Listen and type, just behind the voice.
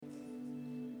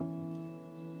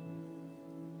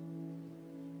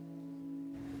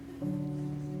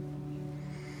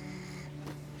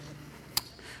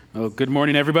Oh, good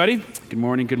morning, everybody. Good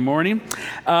morning, good morning.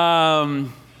 I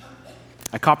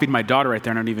copied my daughter right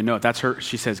there, and I don't even know it. That's her.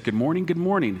 She says, good morning,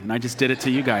 and I just did it to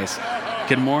you guys.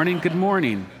 Good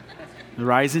morning.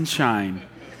 Rise and shine.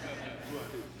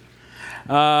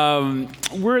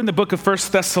 We're in the book of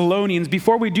First Thessalonians.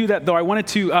 Before we do that, though, I wanted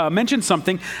to mention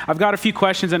something. I've got a few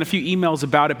questions and a few emails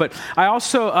about it, but I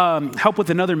also help with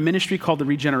another ministry called the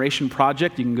Regeneration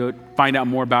Project. You can go find out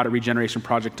more about it at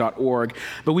regenerationproject.org.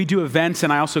 But we do events,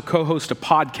 and I also co-host a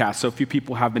podcast, so a few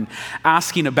people have been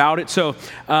asking about it. So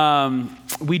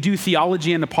we do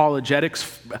theology and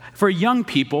apologetics for young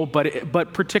people,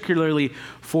 but particularly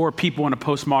for people in a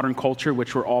postmodern culture,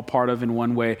 which we're all part of in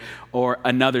one way or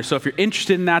another. So if you're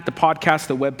interested in that, the podcast,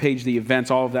 the webpage, the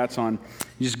events, all of that's on,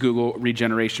 you just Google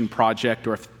Regeneration Project,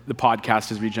 or if the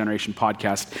podcast is Regeneration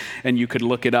Podcast, and you could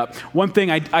look it up. One thing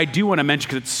I do want to mention,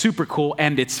 because it's super cool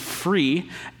and it's free,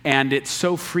 and it's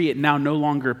so free it now no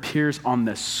longer appears on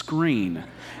the screen.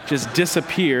 It just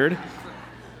disappeared.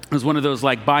 It was one of those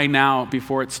like buy now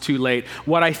before it's too late.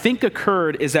 What I think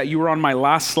occurred is that you were on my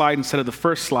last slide instead of the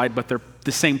first slide, but they're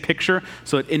the same picture,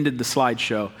 so it ended the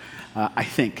slideshow, I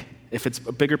think. If it's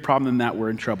a bigger problem than that, we're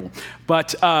in trouble.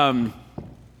 But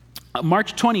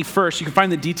March 21st, you can find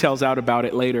the details out about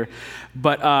it later,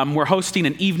 but we're hosting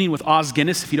an evening with Os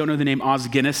Guinness. If you don't know the name Os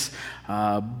Guinness,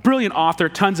 brilliant author,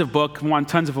 tons of books, won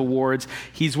tons of awards.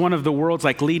 He's one of the world's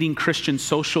leading Christian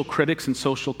social critics and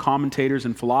social commentators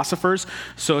and philosophers.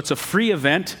 So it's a free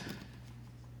event.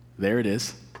 There it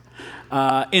is.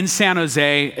 In San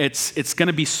Jose. It's going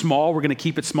to be small. We're going to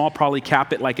keep it small, probably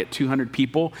cap it at 200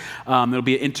 people. It'll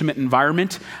be an intimate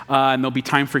environment, and there'll be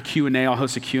time for Q&A. I'll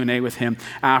host a Q&A with him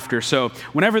after. So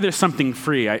whenever there's something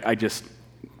free, I just,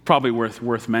 probably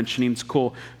worth mentioning. It's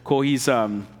cool. He's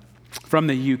from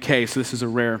the UK, so this is a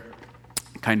rare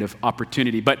kind of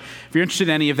opportunity. But if you're interested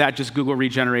in any of that, just Google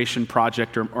Regeneration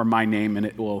Project or my name, and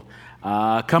it will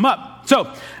come up. So,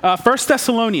 1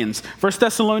 Thessalonians. 1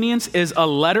 Thessalonians is a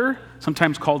letter,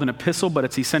 sometimes called an epistle, but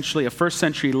it's essentially a first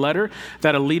century letter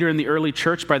that a leader in the early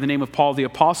church by the name of Paul the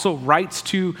Apostle writes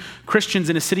to Christians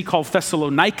in a city called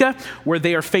Thessalonica, where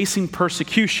they are facing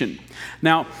persecution.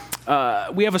 Now,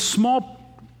 we have a small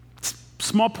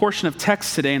portion of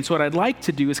text today, and so what I'd like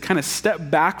to do is kind of step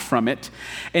back from it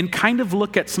and kind of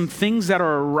look at some things that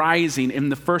are arising in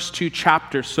the first two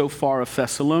chapters so far of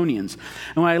Thessalonians.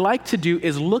 And what I like to do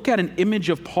is look at an image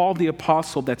of Paul the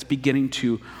Apostle that's beginning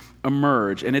to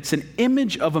emerge, and it's an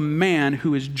image of a man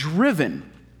who is driven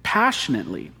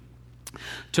passionately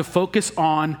to focus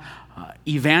on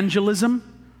evangelism,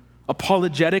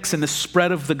 apologetics, and the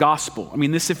spread of the gospel. I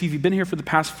mean, if you've been here for the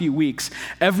past few weeks,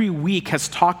 every week has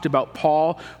talked about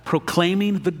Paul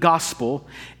proclaiming the gospel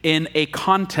in a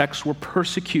context where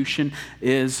persecution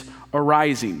is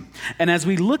arising. And as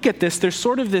we look at this, there's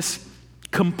sort of this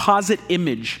composite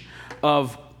image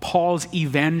of Paul's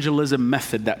evangelism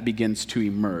method that begins to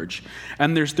emerge.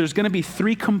 And there's going to be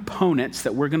three components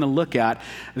that we're going to look at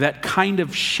that kind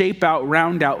of shape out,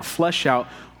 round out, flesh out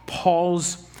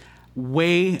Paul's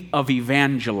way of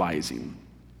evangelizing.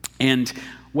 And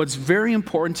what's very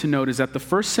important to note is that the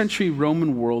first century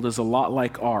Roman world is a lot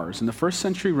like ours. In the first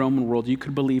century Roman world, you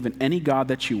could believe in any God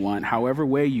that you want, however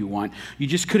way you want. You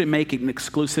just couldn't make an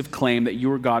exclusive claim that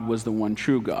your God was the one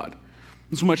true God.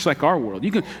 It's much like our world.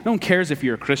 No one cares if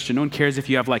you're a Christian. No one cares if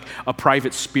you have a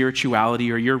private spirituality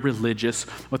or you're religious.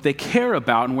 What they care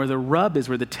about, and where the rub is,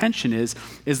 where the tension is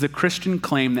the Christian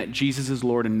claim that Jesus is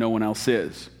Lord and no one else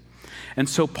is. And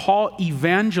so Paul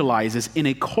evangelizes in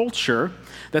a culture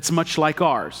that's much like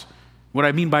ours. What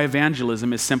I mean by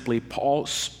evangelism is simply Paul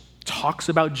talks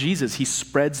about Jesus. He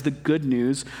spreads the good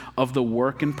news of the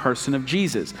work and person of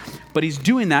Jesus. But he's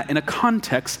doing that in a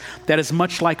context that is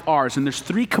much like ours. And there's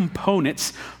three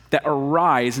components that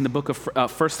arise in the book of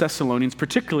 1 Thessalonians,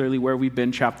 particularly where we've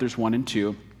been, chapters 1 and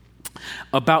 2,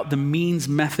 about the means,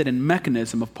 method, and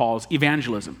mechanism of Paul's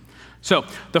evangelism. So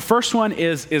the first one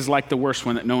is like the worst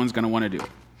one that no one's going to want to do.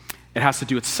 It has to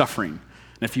do with suffering.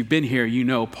 And if you've been here, you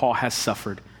know Paul has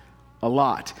suffered a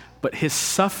lot. But his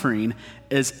suffering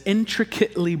is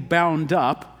intricately bound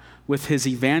up with his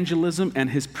evangelism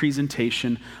and his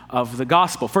presentation of the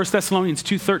gospel. 1 Thessalonians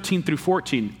 2:13 through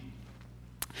 14.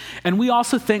 And we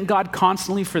also thank God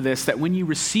constantly for this, that when you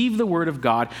receive the word of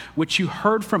God, which you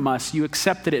heard from us, you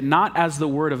accepted it not as the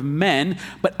word of men,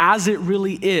 but as it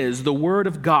really is, the word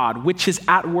of God, which is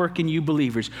at work in you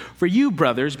believers. For you,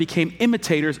 brothers, became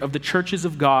imitators of the churches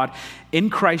of God in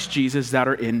Christ Jesus that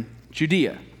are in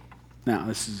Judea. Now,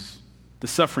 this is the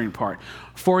suffering part.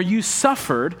 For you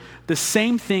suffered the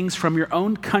same things from your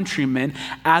own countrymen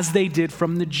as they did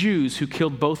from the Jews who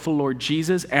killed both the Lord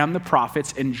Jesus and the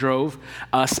prophets and drove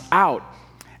us out.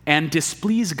 and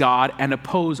displease God and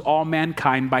oppose all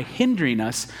mankind by hindering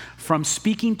us from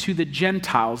speaking to the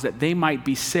Gentiles that they might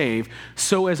be saved,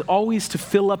 so as always to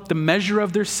fill up the measure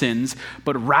of their sins,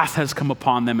 but wrath has come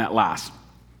upon them at last.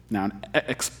 Now, an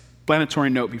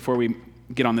explanatory note before we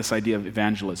get on this idea of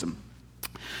evangelism.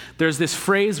 There's this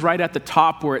phrase right at the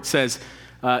top where it says,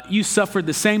 you suffered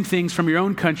the same things from your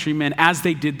own countrymen as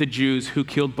they did the Jews who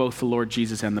killed both the Lord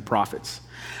Jesus and the prophets.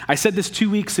 I said this 2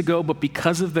 weeks ago, but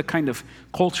because of the kind of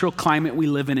cultural climate we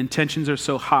live in and tensions are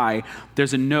so high,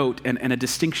 there's a note and a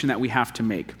distinction that we have to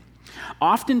make.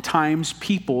 Oftentimes,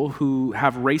 people who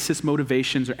have racist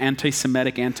motivations or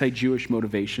anti-Semitic, anti-Jewish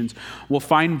motivations will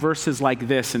find verses like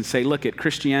this and say, look,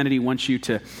 Christianity wants you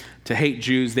to hate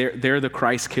Jews, they're the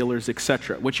Christ killers,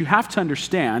 etc. What you have to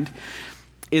understand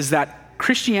is that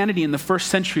Christianity in the first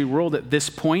century world at this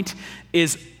point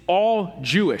is all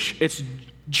Jewish. It's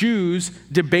Jews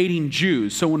debating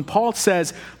Jews. So when Paul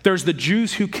says there's the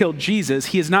Jews who killed Jesus,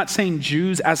 he is not saying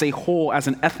Jews as a whole, as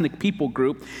an ethnic people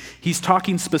group. He's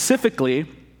talking specifically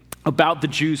about the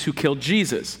Jews who killed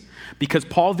Jesus, because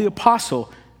Paul the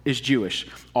apostle is Jewish.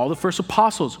 All the first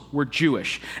apostles were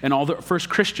Jewish, and all the first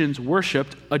Christians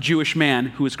worshiped a Jewish man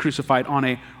who was crucified on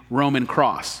a Roman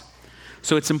cross.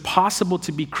 So it's impossible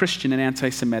to be Christian and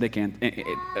anti-Semitic and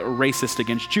racist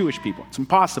against Jewish people. It's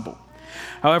impossible.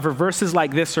 However, verses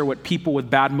like this are what people with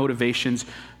bad motivations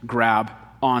grab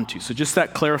onto. So just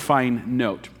that clarifying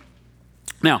note.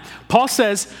 Now, Paul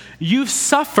says, you've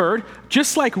suffered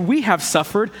just like we have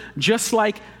suffered, just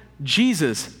like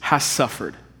Jesus has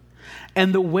suffered.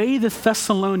 And the way the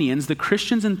Thessalonians, the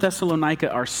Christians in Thessalonica,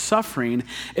 are suffering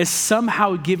is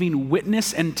somehow giving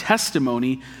witness and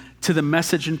testimony to the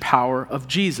message and power of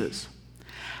Jesus.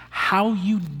 How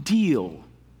you deal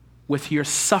with your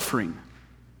suffering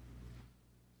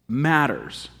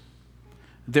matters.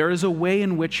 There is a way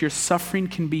in which your suffering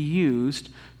can be used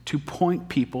to point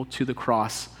people to the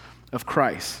cross of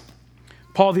Christ.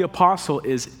 Paul the apostle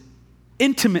is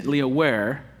intimately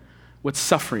aware with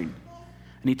suffering,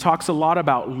 and he talks a lot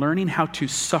about learning how to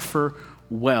suffer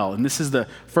well. And this is the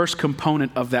first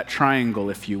component of that triangle,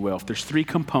 if you will. If there's three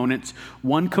components,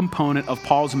 one component of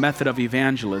Paul's method of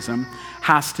evangelism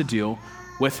has to deal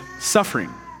with suffering.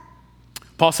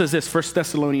 Paul says this, 1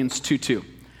 Thessalonians 2:2.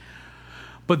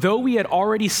 But though we had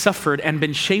already suffered and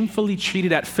been shamefully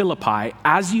treated at Philippi,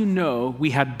 as you know,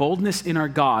 we had boldness in our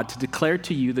God to declare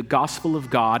to you the gospel of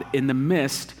God in the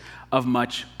midst of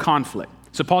much conflict.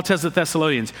 So Paul tells the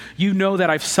Thessalonians, you know that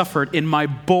I've suffered in my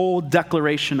bold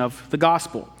declaration of the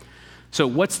gospel. So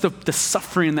what's the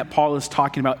suffering that Paul is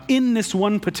talking about in this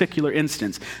one particular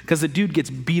instance? Because the dude gets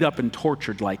beat up and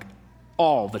tortured like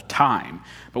all the time.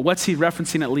 But what's he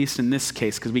referencing, at least in this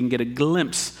case? Because we can get a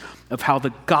glimpse of how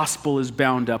the gospel is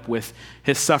bound up with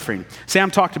his suffering. Sam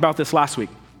talked about this last week,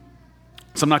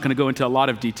 so I'm not going to go into a lot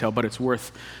of detail, but it's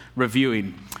worth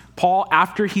reviewing. Paul,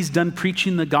 after he's done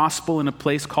preaching the gospel in a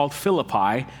place called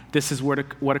Philippi, this is what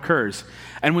occurs.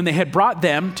 And when they had brought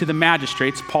them to the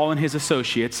magistrates, Paul and his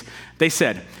associates, they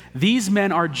said, these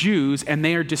men are Jews and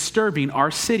they are disturbing our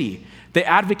city. They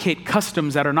advocate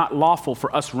customs that are not lawful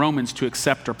for us Romans to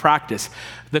accept or practice.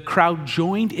 The crowd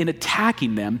joined in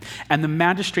attacking them, and the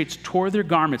magistrates tore their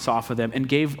garments off of them and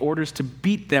gave orders to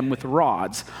beat them with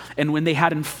rods. And when they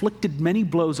had inflicted many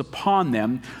blows upon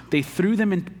them, they threw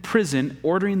them in prison,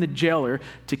 ordering the jailer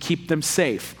to keep them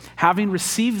safe. Having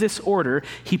received this order,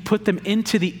 he put them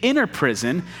into the inner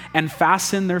prison and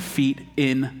fastened their feet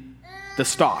in the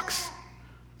stocks.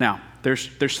 Now, there's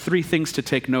three things to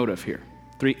take note of here.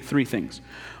 Three things.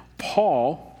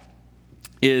 Paul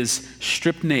is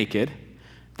stripped naked,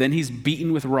 then he's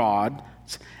beaten with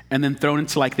rods, and then thrown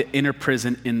into like the inner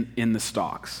prison in the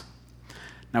stocks.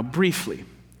 Now, briefly,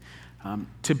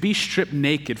 to be stripped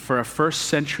naked for a first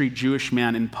century Jewish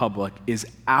man in public is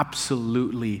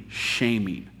absolutely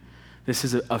shaming. This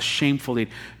is a shameful deed.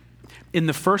 In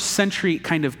the first century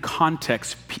kind of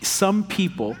context, some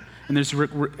people, and there's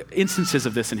instances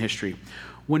of this in history,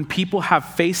 when people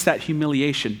have faced that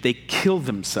humiliation, they kill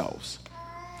themselves.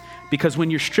 Because when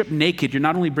you're stripped naked, you're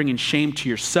not only bringing shame to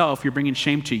yourself, you're bringing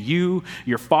shame to you,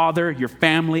 your father, your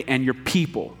family, and your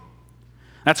people.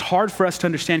 That's hard for us to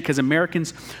understand because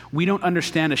Americans, we don't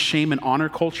understand a shame and honor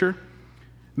culture.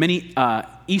 Many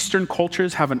Eastern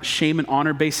cultures have a shame and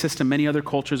honor-based system, many other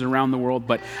cultures around the world,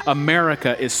 but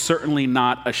America is certainly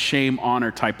not a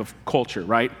shame-honor type of culture,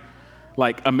 right?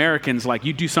 Like Americans, like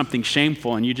you do something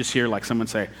shameful and you just hear like someone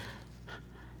say,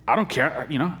 I don't care,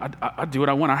 I do what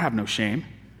I want, I have no shame.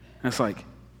 And it's like,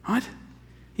 what?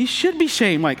 You should be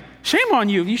shamed. Like, shame on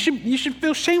you. You should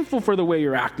feel shameful for the way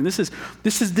you're acting. This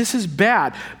is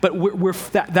bad. But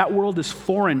that world is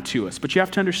foreign to us. But you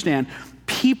have to understand,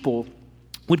 people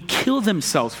would kill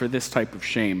themselves for this type of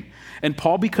shame. And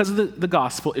Paul, because of the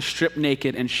gospel, is stripped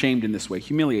naked and shamed in this way,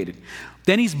 humiliated.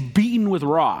 Then he's beaten with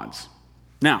rods.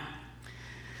 Now,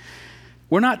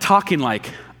 we're not talking like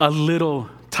a little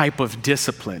type of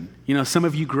discipline. Some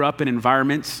of you grew up in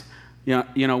environments,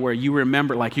 where you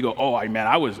remember, like you go, oh man,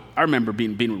 I remember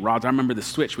being beaten with rods. I remember the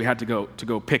switch. We had to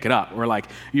go pick it up. Or like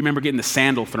you remember getting the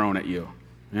sandal thrown at you,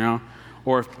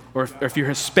 Or if you're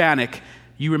Hispanic,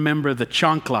 you remember the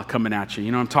chancla coming at you.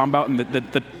 You know what I'm talking about?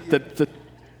 And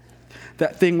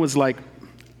that thing was like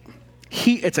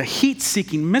heat. It's a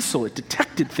heat-seeking missile. It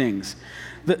detected things.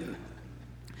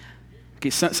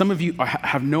 Some of you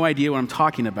have no idea what I'm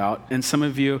talking about, and some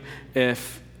of you,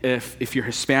 if you're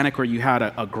Hispanic or you had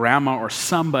a grandma or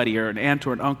somebody or an aunt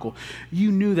or an uncle,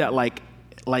 you knew that like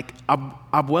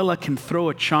abuela can throw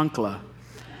a chancla,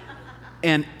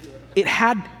 and it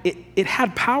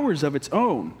had powers of its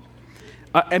own.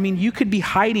 I mean, you could be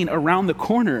hiding around the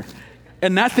corner,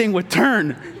 and that thing would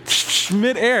turn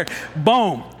mid-air,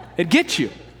 boom, it gets you.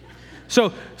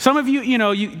 So some of you,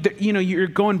 you're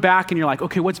going back and you're like,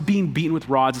 okay, what's being beaten with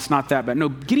rods? It's not that bad. No,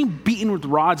 getting beaten with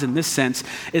rods in this sense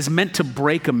is meant to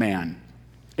break a man.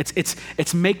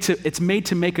 It's made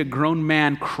to make a grown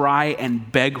man cry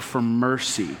and beg for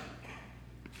mercy.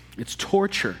 It's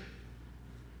torture.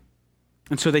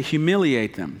 And so they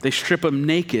humiliate them. They strip them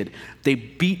naked. They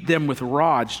beat them with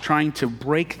rods, trying to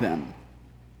break them.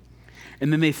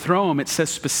 And then they throw them, it says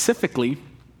specifically,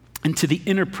 into the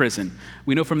inner prison.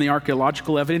 We know from the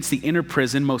archaeological evidence, the inner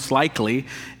prison most likely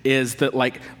is the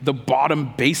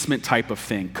bottom basement type of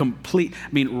thing.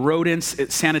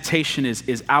 Rodents, sanitation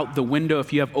is out the window.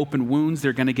 If you have open wounds,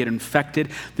 they're going to get infected.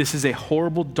 This is a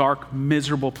horrible, dark,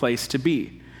 miserable place to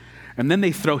be. And then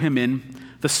they throw him in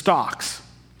the stocks.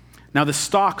 Now, the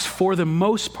stocks, for the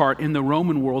most part, in the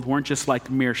Roman world, weren't just like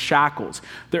mere shackles.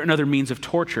 They're another means of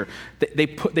torture.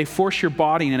 They force your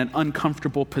body in an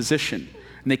uncomfortable position,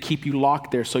 and they keep you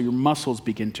locked there so your muscles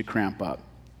begin to cramp up.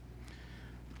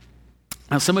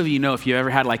 Now, some of you know if you ever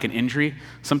had like an injury,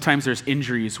 sometimes there's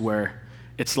injuries where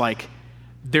it's like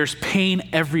there's pain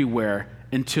everywhere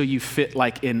until you fit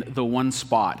like in the one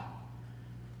spot.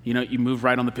 You move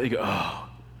right on the, you go, oh,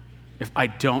 if I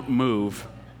don't move,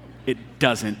 it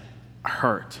doesn't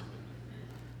hurt.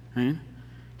 Right?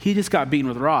 He just got beaten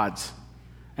with rods,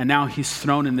 and now he's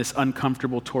thrown in this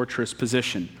uncomfortable, torturous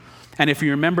position. And if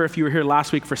you remember, if you were here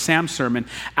last week for Sam's sermon,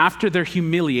 after they're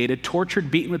humiliated,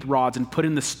 tortured, beaten with rods, and put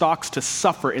in the stocks to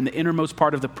suffer in the innermost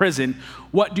part of the prison,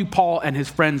 what do Paul and his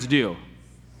friends do?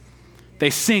 They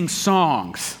sing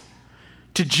songs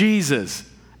to Jesus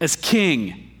as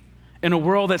king in a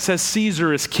world that says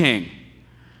Caesar is king.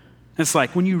 It's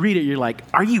like, when you read it, you're like,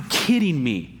 are you kidding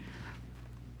me?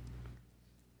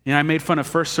 I made fun of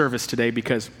first service today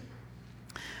because,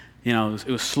 it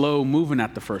was slow moving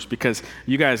at the first, because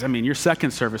you guys, your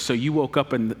second service, so you woke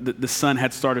up and the sun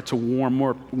had started to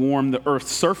warm the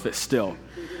earth's surface still.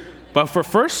 But for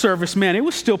first service, man, it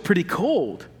was still pretty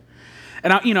cold.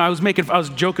 And I was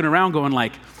joking around going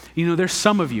like, there's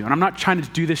some of you, and I'm not trying to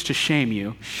do this to shame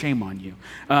you, shame on you.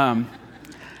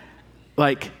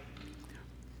 But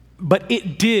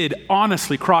it did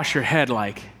honestly cross your head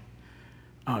like,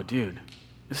 oh dude,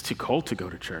 it's too cold to go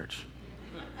to church.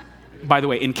 By the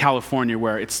way, in California,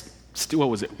 where it's, what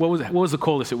was the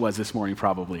coldest it was this morning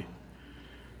probably?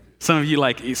 Someone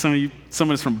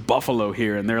is from Buffalo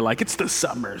here, and they're like, it's the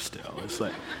summer still. It's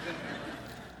like,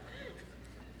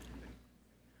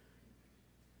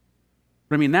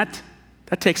 but that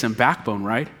takes some backbone,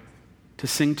 right? To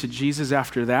sing to Jesus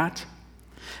after that.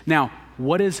 Now,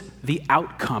 what is the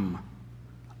outcome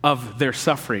of their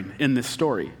suffering in this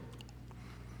story?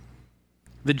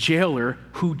 The jailer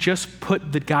who just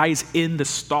put the guys in the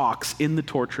stocks, in the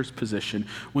torturous position,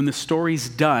 when the story's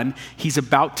done, he's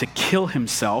about to kill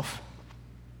himself,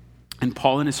 and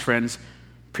Paul and his friends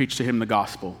preach to him the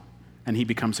gospel, and he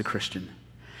becomes a Christian.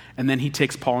 And then he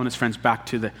takes Paul and his friends back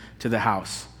to the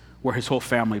house, where his whole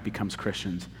family becomes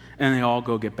Christians, and they all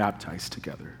go get baptized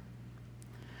together.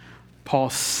 Paul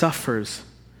suffers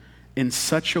in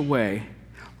such a way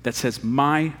that says,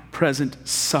 my present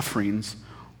sufferings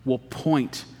will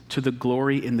point to the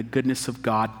glory and the goodness of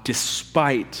God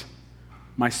despite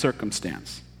my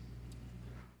circumstance.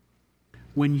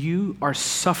 When you are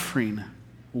suffering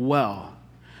well,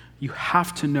 you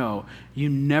have to know you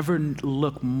never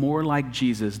look more like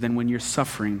Jesus than when you're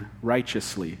suffering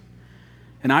righteously.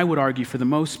 And I would argue, for the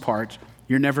most part,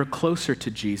 you're never closer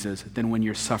to Jesus than when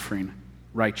you're suffering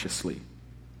righteously.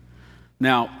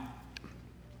 Now,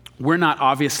 We're not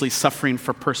obviously suffering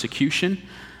for persecution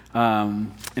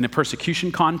in a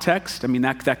persecution context. I mean,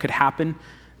 that could happen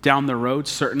down the road,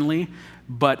 certainly,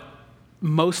 but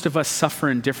most of us suffer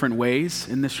in different ways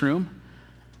in this room.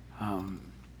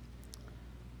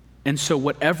 And so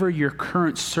whatever your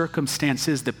current circumstance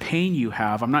is, the pain you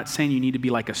have, I'm not saying you need to be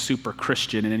like a super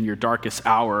Christian and in your darkest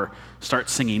hour start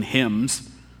singing hymns,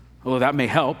 although that may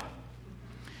help.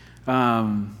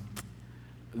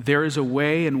 There is a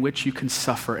way in which you can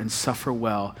suffer and suffer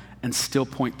well and still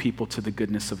point people to the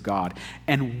goodness of God.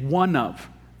 And one of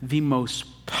the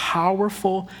most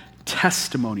powerful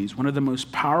testimonies, one of the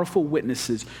most powerful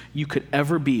witnesses you could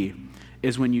ever be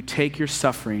is when you take your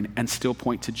suffering and still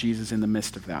point to Jesus in the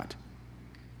midst of that.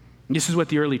 And this is what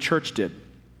the early church did.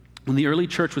 When the early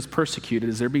church was persecuted,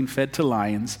 as they're being fed to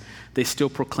lions, they still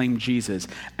proclaimed Jesus,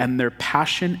 and their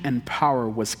passion and power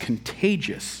was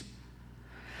contagious.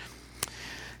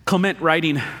 Clement,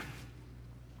 writing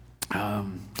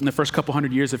in the first couple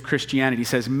hundred years of Christianity,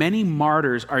 says, many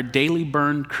martyrs are daily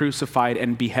burned, crucified,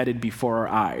 and beheaded before our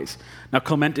eyes. Now,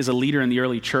 Clement is a leader in the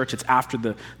early church. It's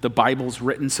after the Bible's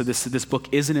written, so this book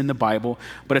isn't in the Bible,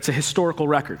 but it's a historical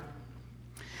record.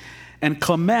 And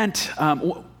Clement,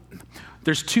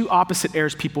 there's two opposite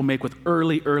errors people make with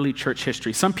early church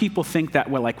history. Some people think that,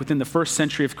 well, like within the first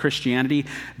century of Christianity,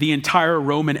 the entire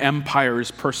Roman Empire is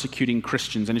persecuting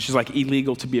Christians, and it's just like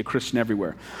illegal to be a Christian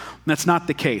everywhere. And that's not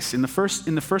the case. In the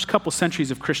first couple centuries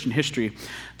of Christian history,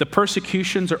 the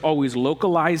persecutions are always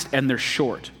localized and they're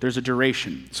short. There's a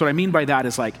duration. So what I mean by that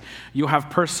is like you'll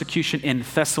have persecution in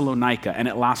Thessalonica and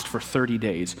it lasts for 30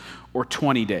 days or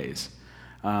 20 days.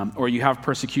 Or you have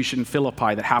persecution in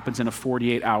Philippi that happens in a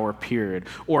 48-hour period,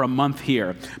 or a month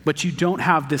here. But you don't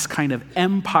have this kind of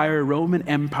Roman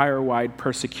Empire-wide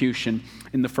persecution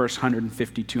in the first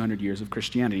 150, 200 years of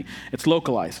Christianity. It's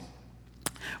localized.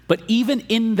 But even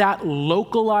in that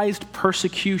localized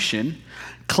persecution,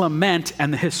 Clement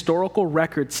and the historical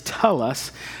records tell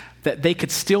us that they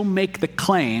could still make the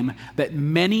claim that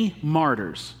many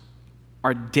martyrs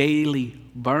are daily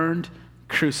burned,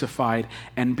 crucified,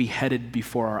 and beheaded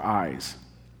before our eyes.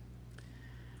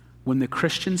 When the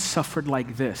Christians suffered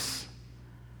like this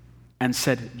and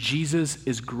said, Jesus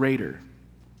is greater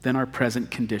than our present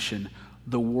condition,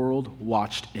 the world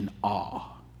watched in awe.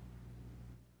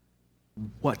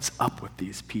 What's up with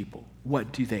these people?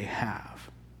 What do they have?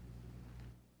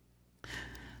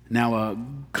 Now, a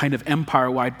kind of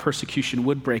empire-wide persecution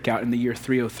would break out in the year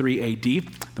 303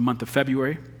 AD, the month of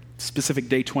February. Specific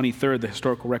day 23rd, the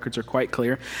historical records are quite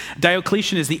clear.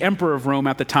 Diocletian is the emperor of Rome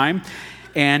at the time,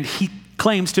 and he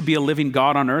claims to be a living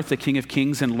God on earth, the King of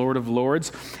Kings and Lord of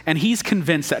Lords. And he's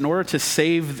convinced that in order to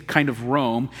save kind of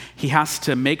Rome, he has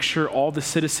to make sure all the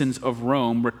citizens of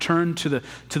Rome return to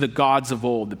the gods of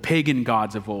old, the pagan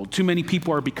gods of old. Too many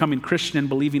people are becoming Christian and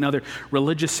believing other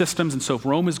religious systems, and so if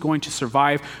Rome is going to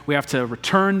survive, we have to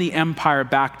return the empire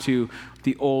back to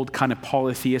the old kind of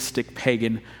polytheistic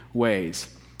pagan ways.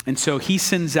 And so he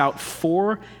sends out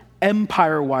 4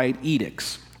 empire-wide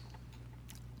edicts.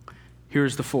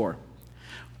 Here's the 4.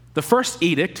 The first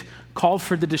edict called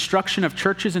for the destruction of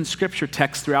churches and scripture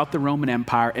texts throughout the Roman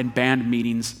Empire and banned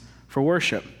meetings for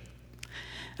worship.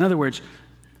 In other words,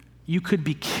 you could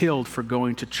be killed for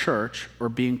going to church or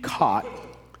being caught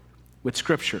with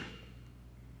scripture.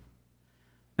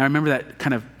 Now, remember that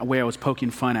kind of way I was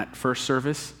poking fun at first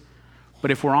service?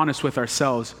 But if we're honest with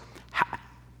ourselves,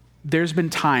 there's been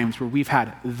times where we've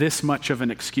had this much of an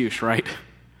excuse, right?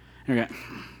 You're going,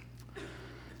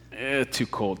 it's too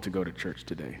cold to go to church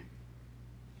today.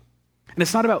 And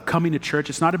it's not about coming to church.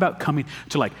 It's not about coming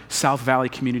to like South Valley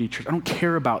Community Church. I don't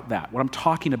care about that. What I'm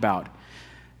talking about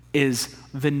is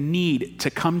the need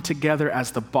to come together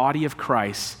as the body of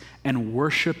Christ and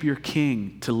worship your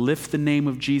King, to lift the name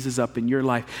of Jesus up in your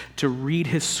life, to read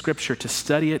his scripture, to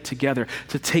study it together,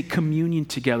 to take communion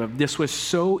together. This was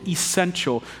so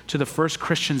essential to the first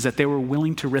Christians that they were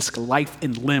willing to risk life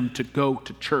and limb to go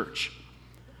to church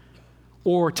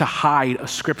or to hide a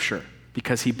scripture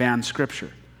because he banned scripture.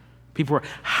 People were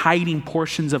hiding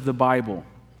portions of the Bible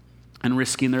and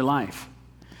risking their life.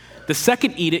 The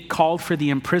second edict called for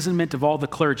the imprisonment of all the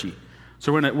clergy.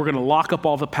 So we're going to lock up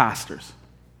all the pastors.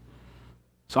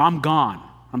 So I'm gone.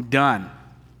 I'm done.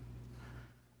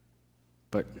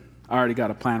 But I already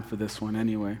got a plan for this one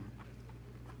anyway.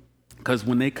 Because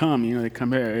when they come, they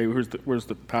come here. Hey, where's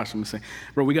the pastor? I'm going to say,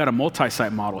 bro, we got a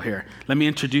multi-site model here. Let me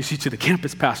introduce you to the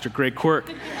campus pastor, Greg Quirk.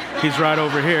 He's right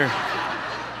over here.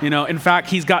 In fact,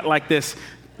 he's got like this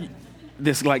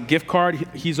like gift card.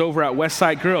 He's over at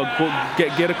Westside Grill.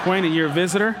 Get acquainted. You're a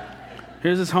visitor.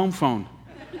 Here's his home phone.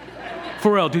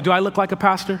 For real, dude, do I look like a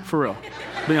pastor? For real.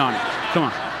 Be honest. Come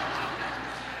on.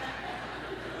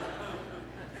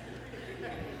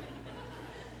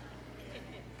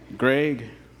 Greg.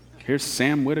 Here's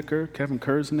Sam Whitaker, Kevin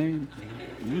Kerr's name.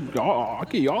 I'll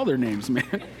give you all their names,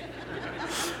 man.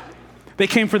 They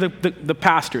came for the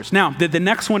pastors. Now, the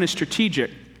next one is strategic.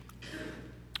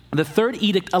 The third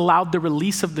edict allowed the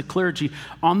release of the clergy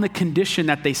on the condition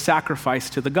that they sacrifice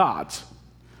to the gods.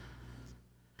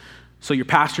 So your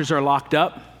pastors are locked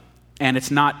up, and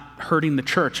it's not hurting the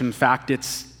church. In fact,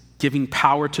 it's giving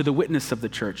power to the witness of the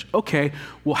church. Okay,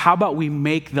 well, how about we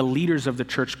make the leaders of the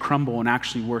church crumble and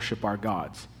actually worship our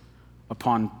gods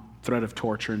upon threat of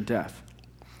torture and death?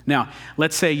 Now,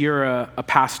 let's say you're a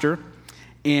pastor,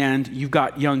 and you've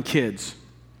got young kids.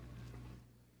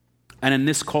 And in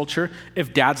this culture,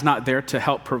 if dad's not there to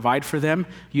help provide for them,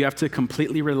 you have to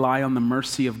completely rely on the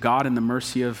mercy of God and the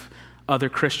mercy of other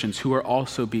Christians who are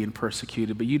also being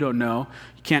persecuted. But you don't know.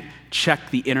 You can't check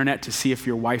the internet to see if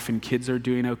your wife and kids are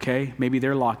doing okay. Maybe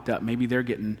they're locked up. Maybe they're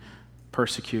getting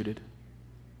persecuted.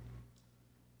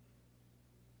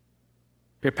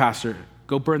 Here, pastor,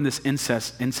 go burn this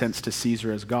incense to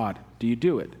Caesar as God. Do you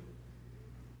do it?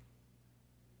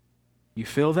 You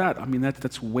feel that? I mean,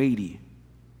 that's weighty.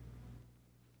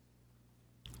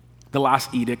 The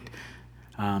last edict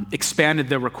expanded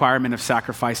the requirement of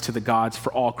sacrifice to the gods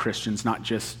for all Christians, not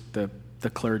just the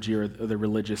clergy or the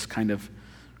religious kind of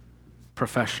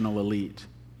professional elite.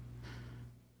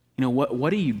 You know, what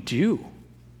do you do?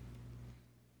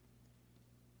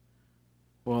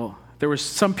 Well, there were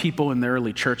some people in the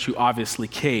early church who obviously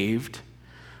caved,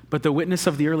 but the witness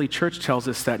of the early church tells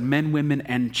us that men, women,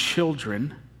 and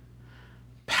children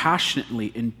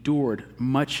passionately endured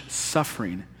much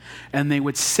suffering. And they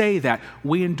would say that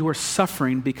we endure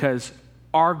suffering because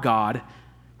our God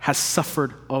has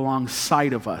suffered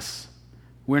alongside of us.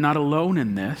 We're not alone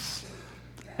in this.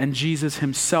 And Jesus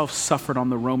himself suffered on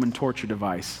the Roman torture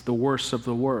device, the worst of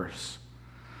the worst.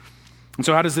 And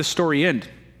so how does this story end?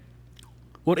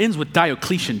 Well, it ends with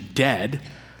Diocletian dead,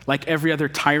 like every other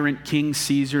tyrant, king,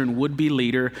 Caesar, and would-be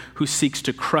leader who seeks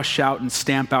to crush out and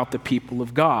stamp out the people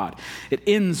of God. It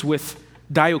ends with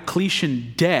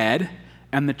Diocletian dead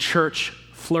and the church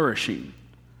flourishing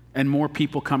and more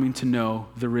people coming to know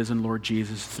the risen Lord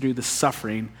Jesus through the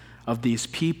suffering of these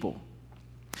people.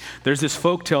 There's this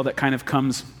folktale that kind of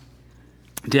comes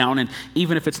down, and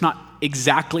even if it's not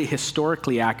exactly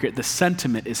historically accurate, the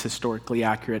sentiment is historically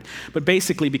accurate. But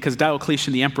basically, because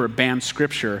Diocletian the emperor banned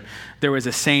scripture, there was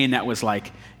a saying that was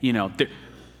like,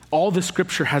 all the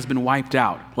scripture has been wiped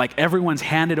out. Like everyone's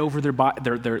handed over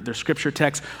their scripture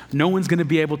text. No one's going to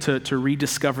be able to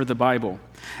rediscover the Bible.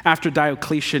 After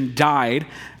Diocletian died,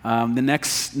 the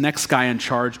next guy in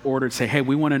charge ordered, say, hey,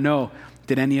 we want to know,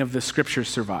 did any of the scriptures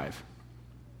survive?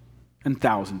 And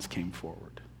thousands came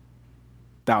forward.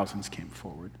 Thousands came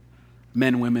forward.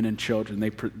 Men, women, and children, they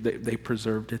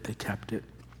preserved it, they kept it.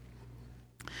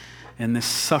 And this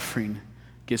suffering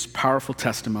gives powerful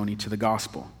testimony to the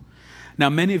gospel. Now,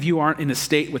 many of you aren't in a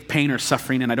state with pain or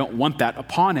suffering, and I don't want that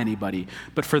upon anybody.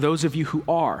 But for those of you who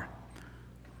are,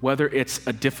 whether it's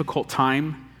a difficult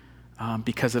time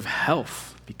because of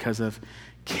health, because of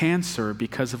cancer,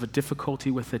 because of a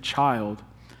difficulty with a child,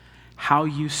 how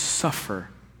you suffer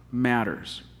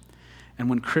matters. And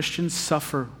when Christians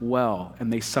suffer well,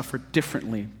 and they suffer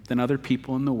differently than other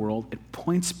people in the world, it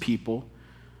points people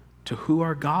to who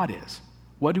our God is.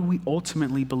 What do we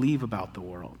ultimately believe about the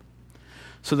world?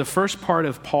 So the first part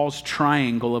of Paul's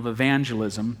triangle of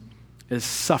evangelism is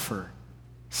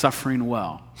suffering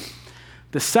well.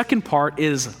 The second part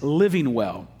is living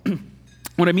well.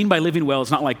 What I mean by living well is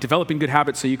not like developing good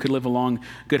habits so you could live a long,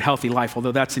 good, healthy life,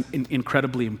 although that's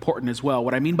incredibly important as well.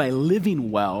 What I mean by living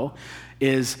well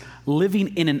is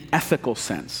living in an ethical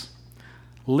sense,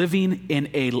 living in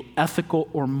an ethical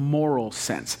or moral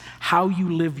sense, how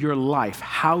you live your life,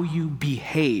 how you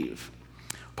behave.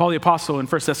 Paul the Apostle in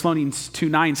 1 Thessalonians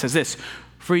 2:9 says this,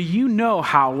 for you know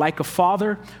how, like a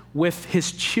father with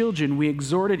his children, we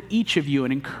exhorted each of you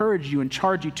and encouraged you and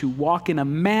charged you to walk in a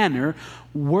manner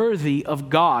worthy of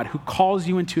God who calls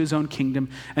you into his own kingdom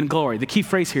and glory. The key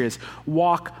phrase here is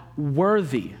walk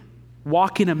worthy.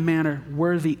 Walk in a manner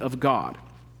worthy of God.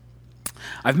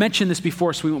 I've mentioned this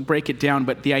before, so we won't break it down,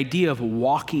 but the idea of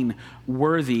walking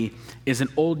worthy is an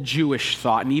old Jewish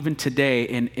thought. And even today,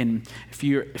 if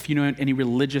you know any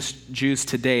religious Jews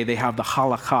today, they have the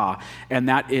halakha, and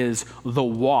that is the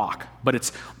walk. But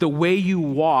it's the way you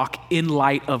walk in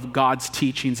light of God's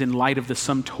teachings, in light of the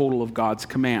sum total of God's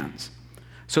commands.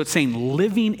 So it's saying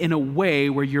living in a way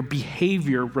where your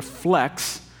behavior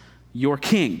reflects your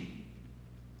king.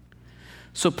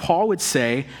 So Paul would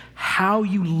say how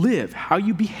you live, how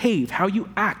you behave, how you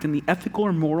act in the ethical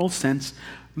or moral sense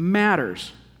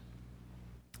matters.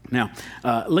 Now,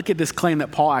 look at this claim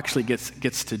that Paul actually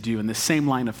gets to do in the same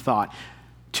line of thought.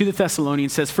 To the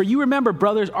Thessalonians says, "For you remember,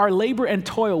 brothers, our labor and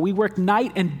toil, we work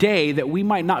night and day that we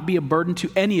might not be a burden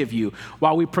to any of you,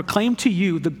 while we proclaim to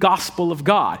you the gospel of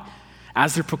God."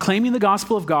 As they're proclaiming the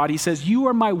gospel of God, he says, "You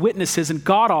are my witnesses, and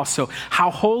God also, how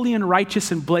holy and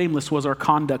righteous and blameless was our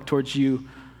conduct towards you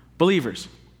believers."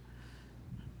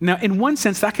 Now, in one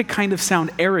sense, that could kind of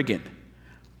sound arrogant,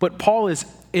 but Paul is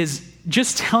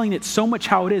just telling it so much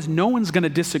how it is, no one's going to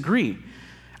disagree.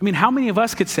 I mean, how many of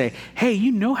us could say, "Hey,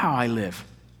 you know how I live.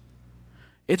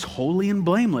 It's holy and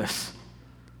blameless."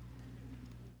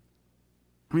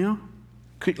 You know?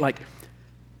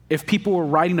 If people were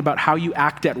writing about how you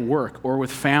act at work or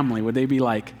with family, would they be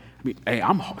like, "Hey,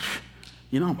 I'm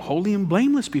holy and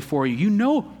blameless before you. You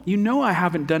know I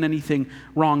haven't done anything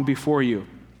wrong before you."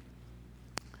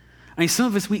 I mean, some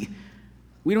of us, we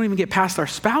don't even get past our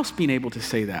spouse being able to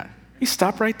say that. You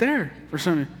stop right there for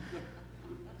some.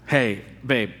 "Hey,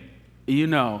 babe, you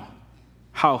know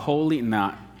how holy."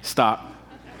 Nah, stop.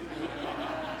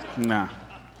 Nah.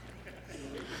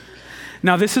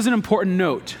 Now, this is an important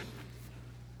note.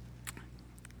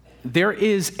 There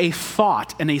is a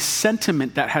thought and a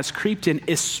sentiment that has creeped in,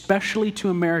 especially to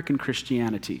American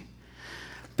Christianity,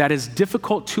 that is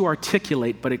difficult to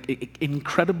articulate, but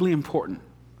incredibly important.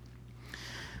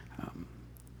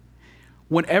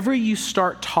 Whenever you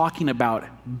start talking about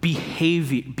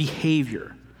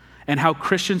behavior and how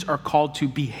Christians are called to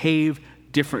behave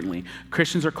differently,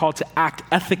 Christians are called to act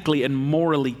ethically and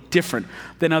morally different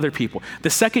than other people. The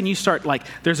second you start,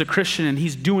 there's a Christian and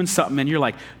he's doing something and you're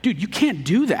like, "Dude, you can't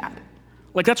do that.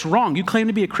 That's wrong. You claim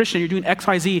to be a Christian, you're doing X,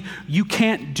 Y, Z. You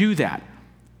can't do that."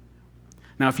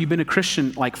 Now, if you've been a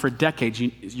Christian for decades,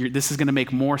 this is going to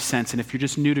make more sense. And if you're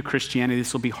just new to Christianity,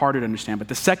 this will be harder to understand. But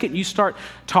the second you start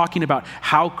talking about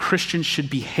how Christians should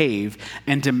behave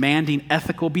and demanding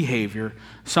ethical behavior,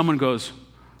 someone goes,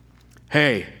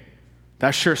 "Hey,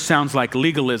 that sure sounds like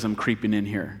legalism creeping in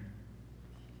here."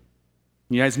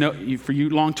 You guys know, for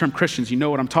you long-term Christians, you know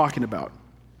what I'm talking about.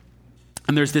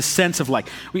 And there's this sense of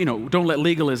don't let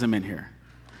legalism in here.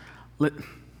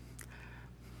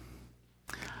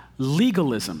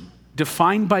 Legalism,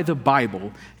 defined by the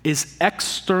Bible, is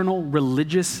external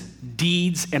religious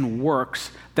deeds and works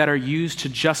that are used to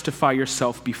justify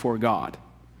yourself before God.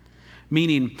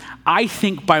 Meaning, I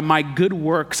think by my good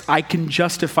works, I can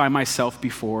justify myself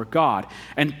before God.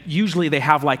 And usually they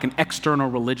have an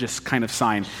external religious kind of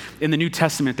sign. In the New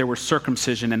Testament, there were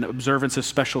circumcision and observance of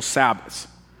special Sabbaths.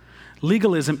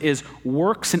 Legalism is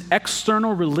works and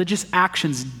external religious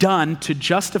actions done to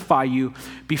justify you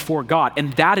before God.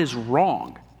 And that is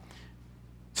wrong.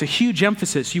 It's a huge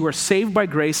emphasis. You are saved by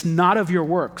grace, not of your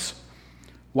works.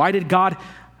 Why did God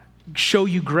show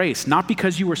you grace? Not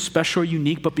because you were special or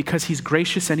unique, but because he's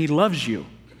gracious and he loves you.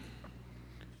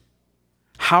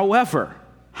 However,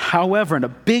 and a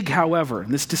big however,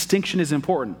 and this distinction is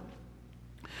important.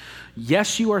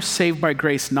 Yes, you are saved by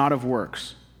grace, not of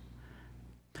works.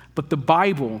 But the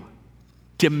Bible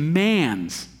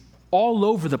demands all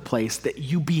over the place that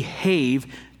you behave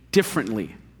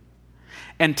differently.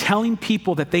 And telling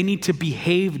people that they need to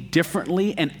behave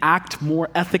differently and act more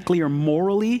ethically or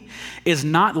morally is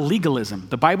not legalism.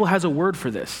 The Bible has a word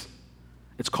for this.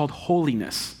 It's called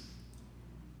holiness.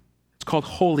 It's called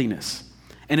holiness.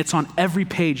 And it's on every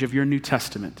page of your New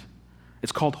Testament.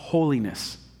 It's called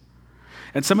holiness.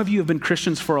 And some of you have been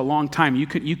Christians for a long time.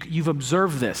 You've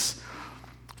observed this.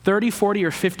 30, 40,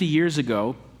 or 50 years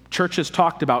ago, churches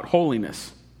talked about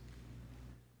holiness.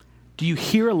 Do you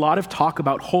hear a lot of talk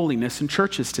about holiness in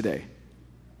churches today?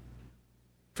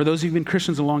 For those of you who've been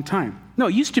Christians a long time. No,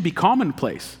 it used to be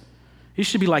commonplace. It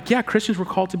used to be Christians were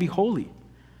called to be holy.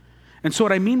 And so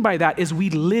what I mean by that is we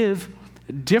live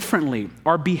differently.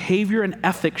 Our behavior and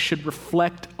ethics should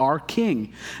reflect our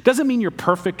King. Doesn't mean you're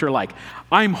perfect or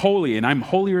I'm holy and I'm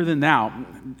holier than thou.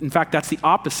 In fact, that's the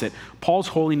opposite. Paul's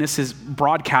holiness is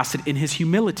broadcasted in his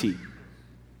humility.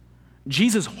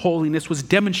 Jesus' holiness was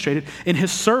demonstrated in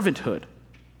his servanthood.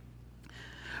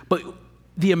 But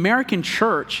the American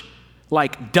church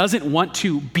doesn't want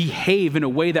to behave in a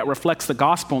way that reflects the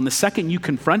gospel. And the second you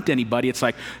confront anybody, it's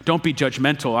don't be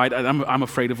judgmental. I'm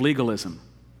afraid of legalism.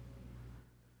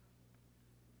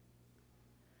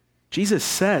 Jesus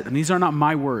said, and these are not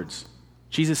my words,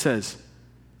 Jesus says,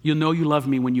 "You'll know you love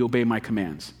me when you obey my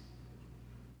commands."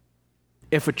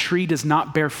 If a tree does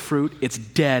not bear fruit, it's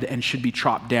dead and should be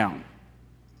chopped down.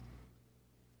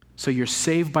 So you're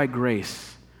saved by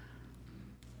grace.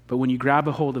 But when you grab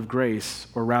a hold of grace,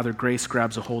 or rather grace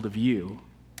grabs a hold of you,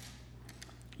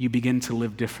 you begin to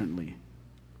live differently.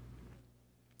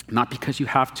 Not because you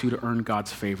have to earn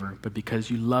God's favor, but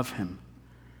because you love him.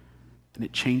 and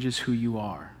it changes who you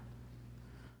are.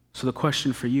 So the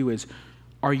question for you is,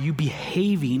 are you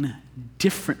behaving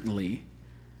differently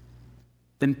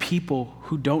than people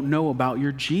who don't know about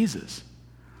your Jesus?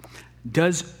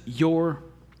 Does your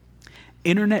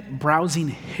internet browsing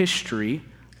history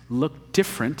look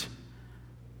different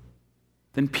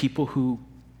than people who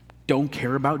don't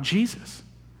care about Jesus?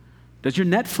 Does your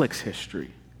Netflix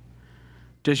history,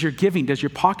 does your giving, does your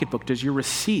pocketbook, does your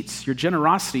receipts, your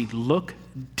generosity look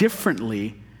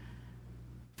differently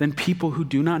than people who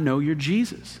do not know your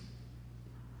Jesus?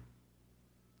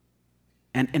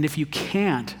 And if you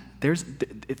can't, if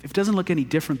it doesn't look any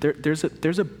different,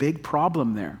 there's a big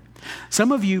problem there.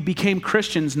 Some of you became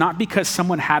Christians not because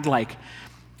someone had like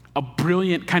a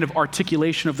brilliant kind of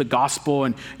articulation of the gospel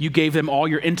and you gave them all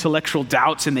your intellectual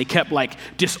doubts and they kept like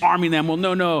disarming them. Well,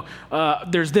 no,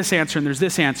 there's this answer and there's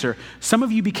this answer. Some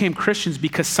of you became Christians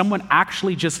because someone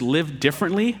actually just lived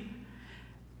differently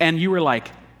and you were like,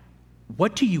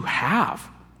 what do you have?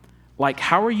 Like,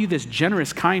 how are you this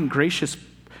generous, kind, gracious?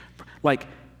 Like,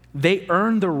 they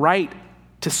earned the right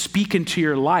to speak into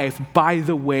your life by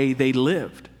the way they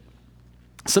lived.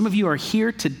 Some of you are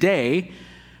here today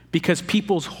because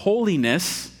people's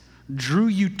holiness drew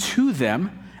you to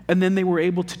them, and then they were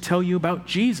able to tell you about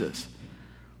Jesus.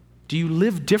 Do you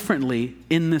live differently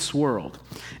in this world?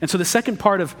 And so the second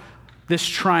part of this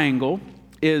triangle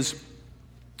is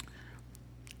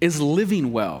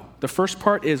living well. The first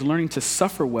part is learning to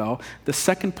suffer well. The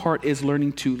second part is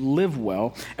learning to live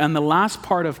well. And the last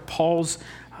part of Paul's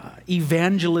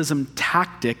evangelism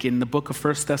tactic in the book of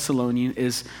 1 Thessalonians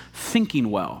is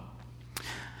thinking well.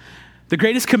 The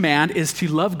greatest command is to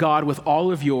love God with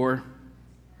all of your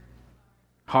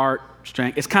heart,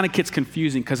 strength. It kind of gets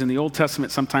confusing because in the Old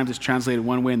Testament, sometimes it's translated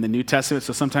one way in the New Testament.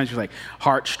 So sometimes you're like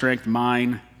heart, strength,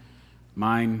 mind,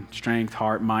 strength,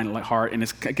 heart, mind, heart, and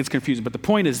it gets confusing. But the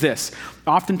point is this.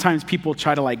 Oftentimes people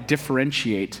try to like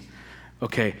differentiate,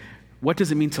 okay, what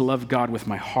does it mean to love God with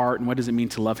my heart, and what does it mean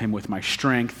to love him with my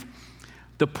strength?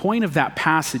 The point of that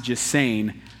passage is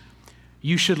saying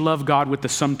you should love God with the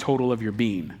sum total of your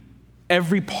being.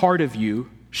 Every part of you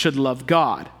should love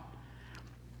God.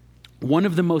 One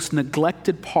of the most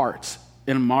neglected parts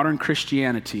in modern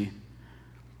Christianity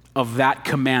of that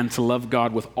command to love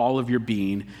God with all of your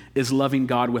being is loving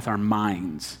God with our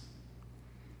minds.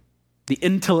 The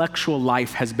intellectual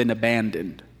life has been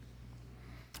abandoned.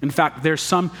 In fact, there's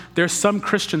some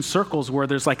Christian circles where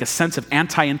there's like a sense of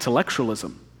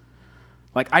anti-intellectualism.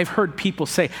 Like I've heard people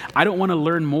say, I don't want to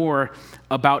learn more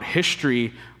about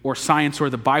history or science or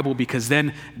the Bible because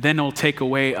then it'll take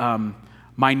away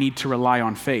my need to rely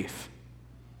on faith.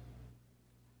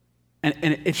 And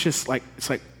it's just like, it's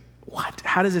like, what?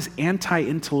 How does this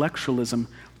anti-intellectualism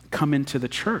come into the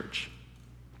church?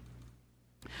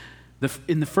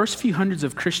 In the first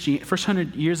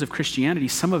 100 years of Christianity,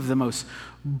 some of the most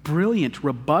brilliant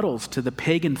rebuttals to the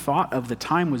pagan thought of the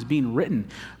time was being written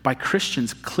by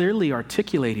Christians, clearly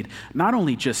articulated, not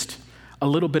only just a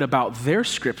little bit about their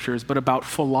scriptures, but about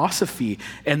philosophy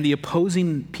and the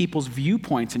opposing people's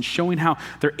viewpoints and showing how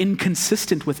they're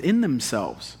inconsistent within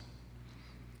themselves.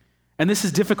 And this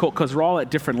is difficult because we're all at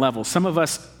different levels. Some of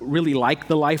us really like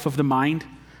the life of the mind.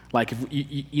 Like, if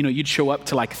you'd show up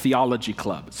to like theology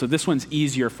club. So this one's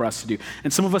easier for us to do.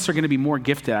 And some of us are going to be more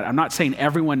gifted at it. I'm not saying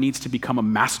everyone needs to become a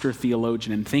master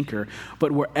theologian and thinker,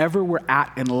 but wherever we're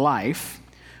at in life,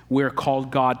 we're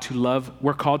called to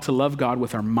love God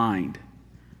with our mind.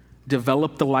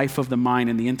 Develop the life of the mind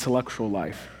and the intellectual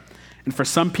life. And for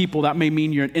some people, that may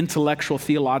mean you're an intellectual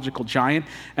theological giant.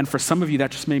 And for some of you,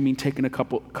 that just may mean taking a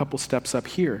couple steps up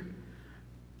here.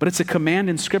 But it's a command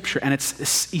in Scripture, and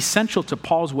it's essential to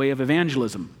Paul's way of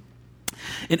evangelism.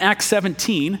 In Acts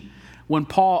 17, when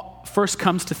Paul first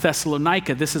comes to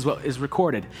Thessalonica, this is what is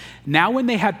recorded. Now when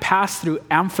they had passed through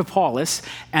Amphipolis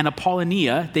and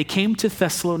Apollonia, they came to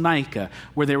Thessalonica,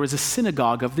 where there was a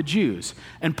synagogue of the Jews.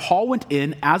 And Paul went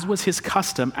in, as was his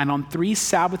custom, and on 3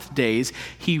 Sabbath days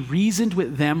he reasoned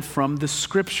with them from the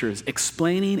Scriptures,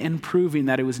 explaining and proving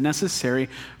that it was necessary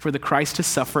for the Christ to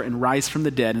suffer and rise from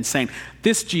the dead, and saying,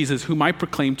 this Jesus whom I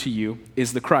proclaim to you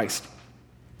is the Christ.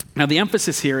 Now the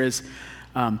emphasis here is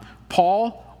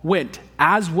Paul went,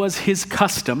 as was his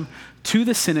custom, to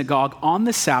the synagogue on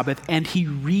the Sabbath, and he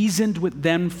reasoned with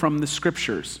them from the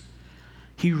Scriptures.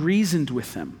 He reasoned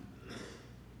with them.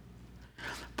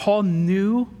 Paul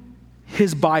knew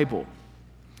his Bible,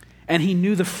 and he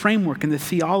knew the framework and the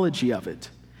theology of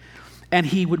it. And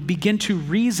he would begin to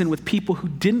reason with people who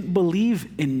didn't believe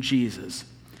in Jesus.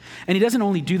 And he doesn't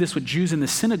only do this with Jews in the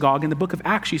synagogue. In the book of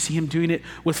Acts, you see him doing it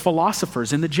with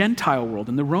philosophers in the Gentile world,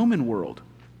 in the Roman world.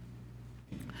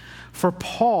 For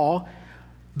Paul,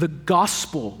 The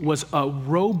gospel was a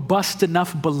robust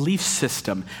enough belief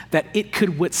system that it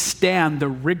could withstand the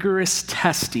rigorous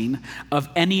testing of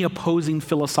any opposing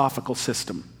philosophical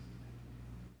system.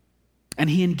 And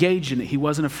he engaged in it. He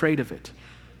wasn't afraid of it.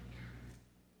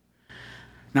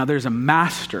 Now, there's a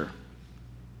master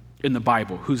in the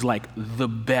Bible who's like the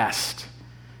best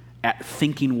at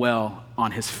thinking well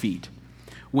on his feet.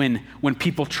 When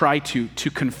people try to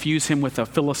confuse him with a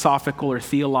philosophical or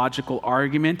theological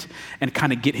argument and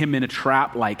kind of get him in a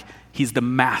trap, like he's the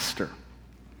master.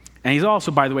 And he's also,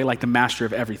 by the way, like the master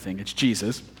of everything. It's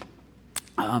Jesus.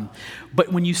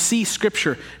 But when you see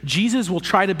Scripture, Jesus will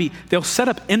they'll set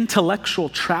up intellectual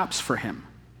traps for him.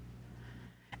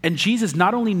 And Jesus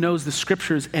not only knows the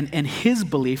Scriptures and his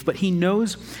belief, but he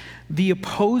knows the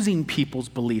opposing people's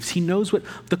beliefs. He knows what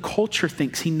the culture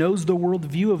thinks. He knows the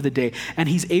worldview of the day, and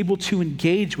he's able to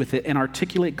engage with it and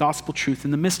articulate gospel truth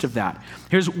in the midst of that.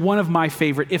 Here's one of my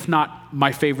favorite, if not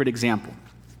my favorite example.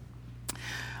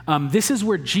 This is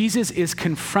where Jesus is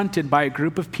confronted by a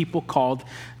group of people called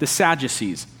the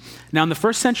Sadducees. Now, in the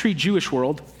first century Jewish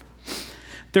world,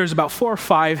 there's about 4 or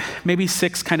 5, maybe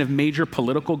 6 kind of major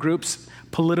political groups,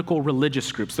 political religious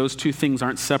groups. Those two things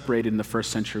aren't separated in the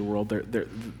first century world.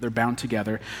 They're bound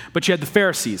together. But you had the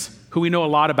Pharisees, who we know a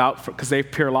lot about because they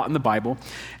appear a lot in the Bible.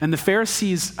 And the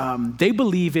Pharisees, they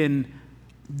believe in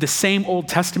the same Old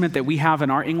Testament that we have in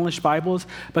our English Bibles,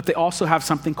 but they also have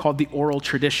something called the oral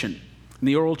tradition. And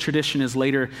the oral tradition is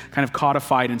later kind of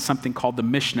codified in something called the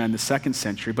Mishnah in the 2nd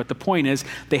century. But the point is,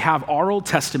 they have our Old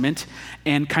Testament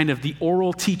and kind of the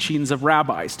oral teachings of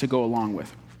rabbis to go along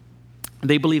with.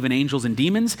 They believe in angels and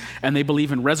demons, and they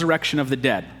believe in resurrection of the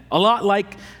dead. A lot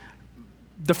like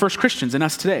the first Christians and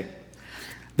us today.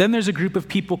 Then there's a group of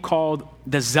people called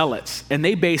the Zealots, and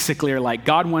they basically are like,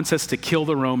 God wants us to kill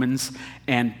the Romans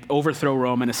and overthrow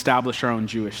Rome and establish our own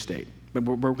Jewish state. But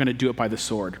we're going to do it by the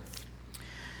sword.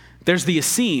 There's the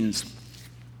Essenes.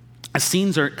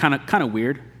 Essenes are kind of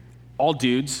weird. All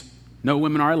dudes. No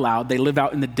women are allowed. They live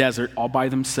out in the desert all by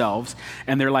themselves,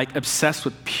 and they're like obsessed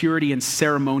with purity and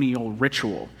ceremonial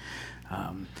ritual.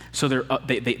 So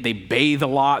they bathe a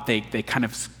lot. They kind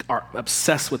of are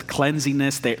obsessed with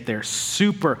cleanliness. They're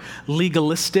super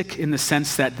legalistic in the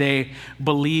sense that they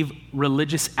believe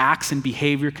religious acts and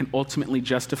behavior can ultimately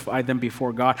justify them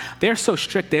before God. They're so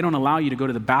strict they don't allow you to go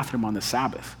to the bathroom on the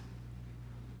Sabbath.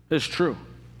 It's true.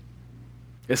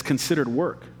 It's considered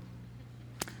work.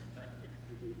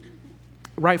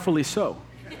 Rightfully so.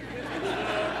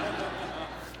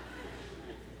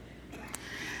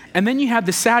 And then you have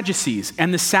the Sadducees.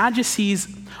 And the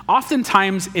Sadducees,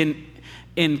 oftentimes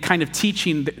in kind of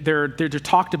teaching, they're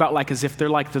talked about like as if they're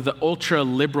like the ultra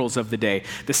liberals of the day.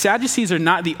 The Sadducees are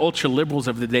not the ultra liberals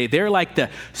of the day. They're like the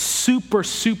super,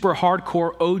 super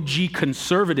hardcore OG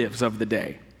conservatives of the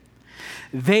day.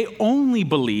 They only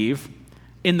believe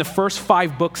in the first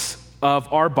 5 books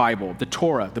of our Bible, the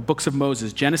Torah, the books of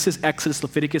Moses, Genesis, Exodus,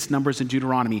 Leviticus, Numbers, and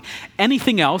Deuteronomy.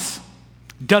 Anything else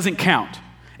doesn't count.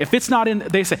 If it's not in,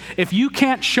 they say, if you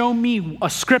can't show me a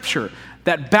scripture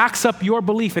that backs up your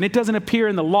belief and it doesn't appear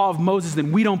in the law of Moses,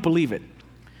 then we don't believe it.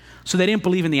 So they didn't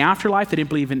believe in the afterlife. They didn't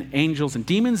believe in angels and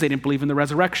demons. They didn't believe in the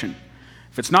resurrection.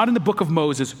 If it's not in the book of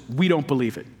Moses, we don't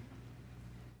believe it.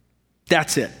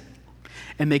 That's it.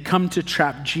 And they come to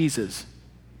trap Jesus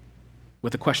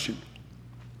with a question.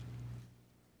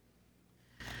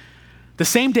 The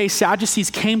same day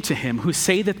Sadducees came to him who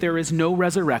say that there is no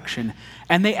resurrection,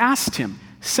 and they asked him,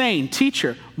 saying,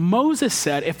 Teacher, Moses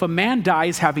said if a man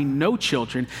dies having no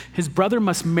children, his brother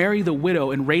must marry the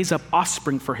widow and raise up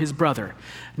offspring for his brother.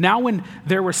 Now when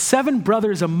there were 7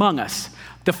 brothers among us,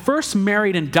 the first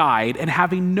married and died, and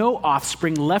having no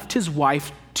offspring left his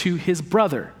wife to his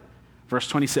brother. Verse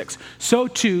 26, so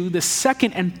too the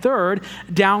second and third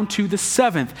down to the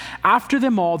 7th. After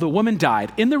them all, the woman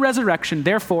died. In the resurrection,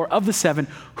 therefore, of the 7,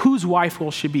 whose wife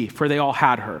will she be? For they all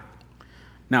had her.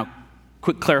 Now,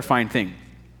 quick clarifying thing.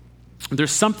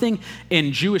 There's something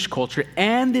in Jewish culture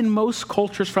and in most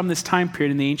cultures from this time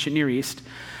period in the ancient Near East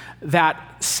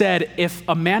that said if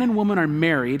a man and woman are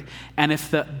married and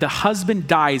if the husband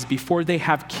dies before they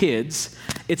have kids,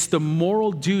 it's the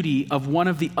moral duty of one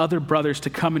of the other brothers to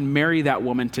come and marry that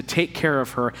woman, to take care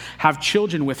of her, have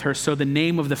children with her so the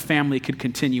name of the family could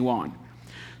continue on.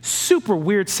 Super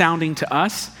weird sounding to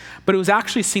us, but it was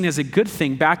actually seen as a good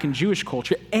thing back in Jewish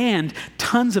culture and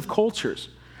tons of cultures.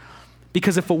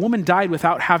 Because if a woman died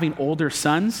without having older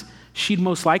sons, she'd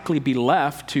most likely be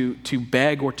left to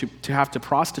beg or to have to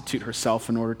prostitute herself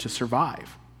in order to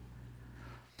survive.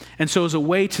 And so it was a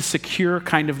way to secure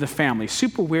kind of the family.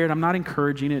 Super weird. I'm not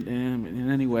encouraging it in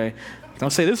any way. Don't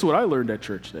say, this is what I learned at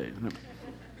church today.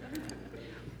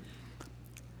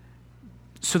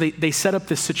 so they set up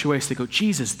this situation. They go,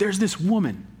 Jesus, there's this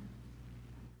woman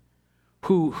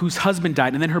whose husband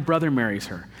died, and then her brother marries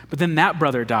her. But then that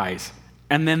brother dies,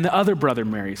 and then the other brother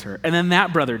marries her, and then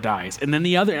that brother dies, and then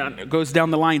the other goes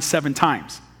down the line 7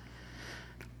 times.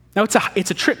 Now,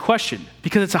 it's a trick question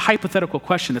because it's a hypothetical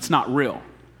question that's not real.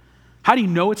 How do you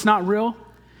know it's not real?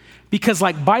 Because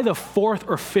like by the 4th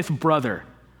or 5th brother,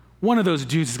 one of those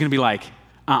dudes is going to be like,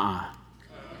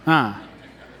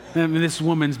 this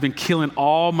woman's been killing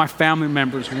all my family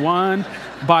members one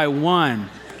by one.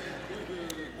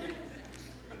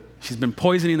 She's been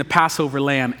poisoning the Passover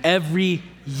lamb every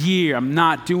year. I'm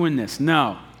not doing this.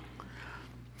 No.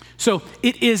 So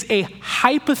it is a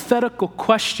hypothetical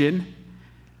question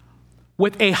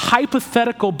with a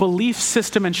hypothetical belief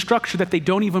system and structure that they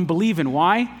don't even believe in.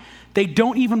 Why? They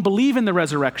don't even believe in the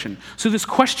resurrection. So this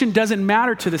question doesn't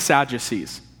matter to the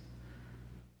Sadducees.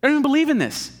 They don't even believe in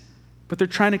this, but they're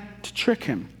trying to trick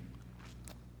him.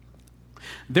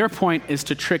 Their point is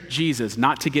to trick Jesus,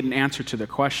 not to get an answer to their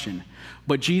question.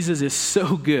 But Jesus is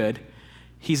so good,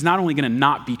 he's not only going to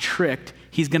not be tricked,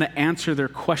 he's going to answer their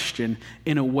question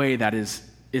in a way that is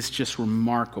just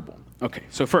remarkable. Okay,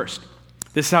 so first,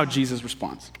 this is how Jesus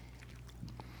responds.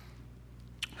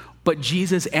 But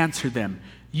Jesus answered them,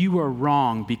 "You are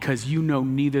wrong because you know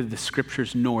neither the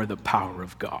scriptures nor the power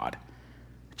of God."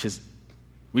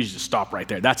 We should just stop right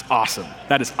there. That's awesome.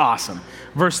 That is awesome.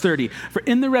 Verse 30, "For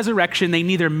in the resurrection they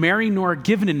neither marry nor are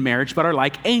given in marriage, but are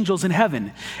like angels in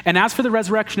heaven. And as for the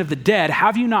resurrection of the dead,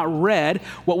 have you not read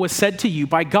what was said to you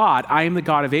by God? I am the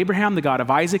God of Abraham, the God of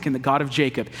Isaac, and the God of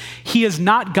Jacob. He is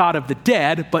not God of the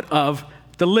dead, but of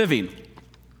the living."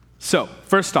 So,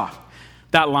 first off,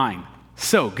 that line,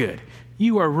 so good.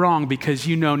 You are wrong because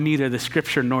you know neither the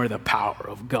scripture nor the power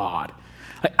of God.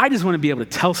 I just want to be able to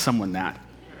tell someone that.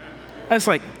 It's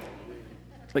like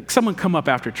someone come up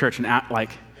after church and act like,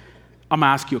 I'm going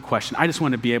to ask you a question. I just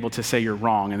want to be able to say you're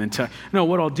wrong. And then no,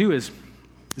 what I'll do is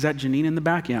that Janine in the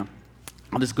back? Yeah.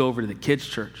 I'll just go over to the kids'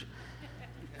 church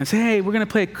and say, hey, we're going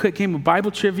to play a quick game of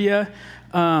Bible trivia,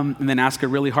 and then ask a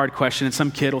really hard question. And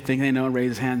some kid will think they know and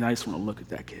raise his hand. I just want to look at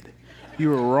that kid.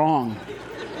 You are wrong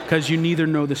because you neither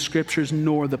know the scriptures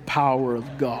nor the power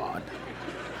of God.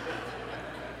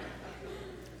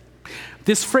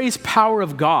 This phrase, power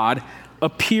of God,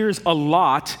 appears a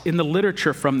lot in the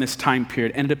literature from this time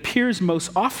period, and it appears most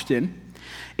often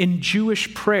in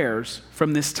Jewish prayers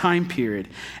from this time period.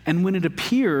 And when it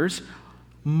appears,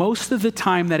 most of the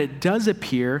time that it does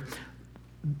appear,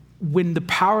 when the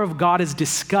power of God is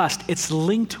discussed, it's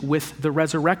linked with the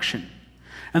resurrection.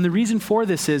 And the reason for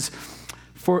this is,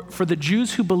 for the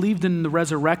Jews who believed in the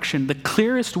resurrection, the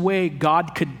clearest way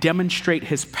God could demonstrate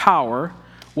his power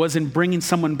was in bringing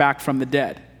someone back from the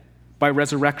dead by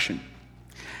resurrection.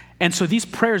 And so these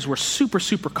prayers were super,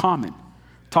 super common,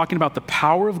 talking about the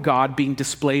power of God being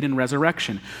displayed in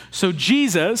resurrection. So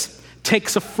Jesus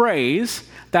takes a phrase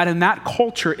that in that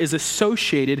culture is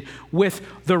associated with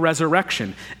the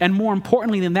resurrection. And more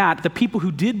importantly than that, the people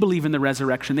who did believe in the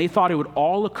resurrection, they thought it would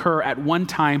all occur at one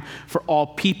time for all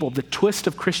people. The twist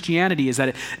of Christianity is that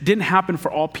it didn't happen for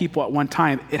all people at one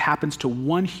time. It happens to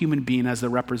one human being as the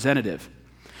representative.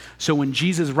 So when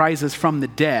Jesus rises from the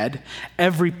dead,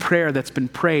 every prayer that's been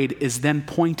prayed is then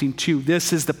pointing to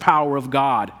this is the power of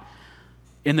God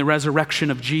in the resurrection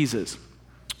of Jesus.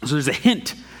 So there's a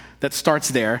hint that starts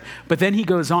there, but then he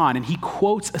goes on and he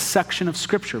quotes a section of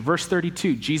scripture. Verse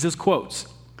 32, Jesus quotes,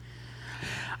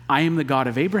 "I am the God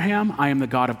of Abraham, I am the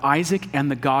God of Isaac, and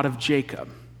the God of Jacob."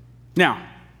 Now,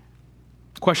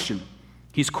 question,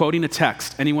 he's quoting a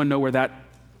text. Anyone know where that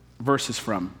verse is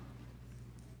from?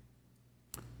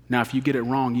 Now, if you get it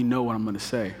wrong, you know what I'm going to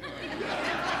say.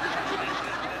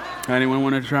 Anyone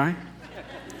want to try?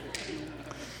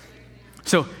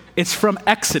 So it's from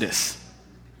Exodus.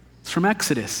 It's from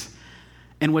Exodus.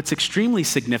 And what's extremely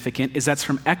significant is that's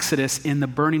from Exodus in the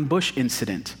burning bush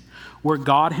incident, where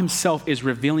God himself is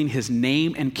revealing his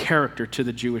name and character to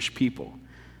the Jewish people.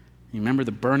 You remember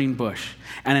the burning bush.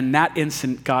 And in that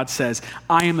instant, God says,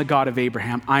 I am the God of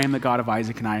Abraham, I am the God of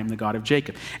Isaac, and I am the God of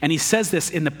Jacob. And he says this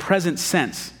in the present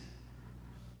sense.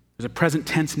 There's a present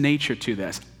tense nature to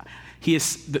this. He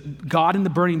is the God in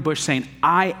the burning bush saying,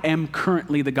 I am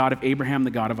currently the God of Abraham, the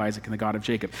God of Isaac, and the God of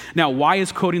Jacob. Now, why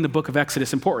is quoting the book of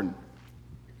Exodus important?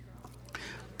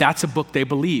 That's a book they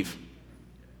believe.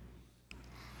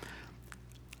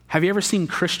 Have you ever seen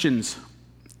Christians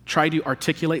try to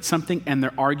articulate something and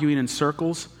they're arguing in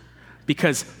circles?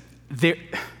 Because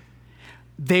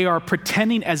they are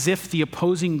pretending as if the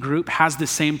opposing group has the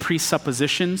same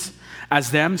presuppositions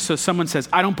as them. So someone says,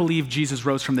 I don't believe Jesus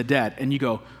rose from the dead. And you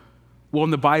go, well, in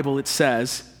the Bible it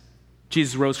says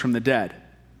Jesus rose from the dead.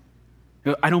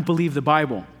 I don't believe the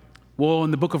Bible. Well,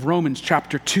 in the book of Romans,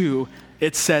 chapter 2,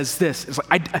 it says this. It's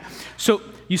like, so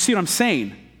you see what I'm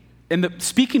saying? And the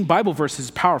speaking Bible verses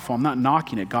is powerful. I'm not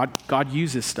knocking it. God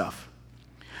uses stuff.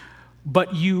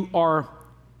 But you are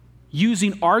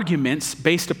using arguments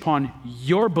based upon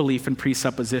your belief and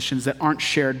presuppositions that aren't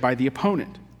shared by the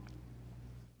opponent.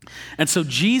 And so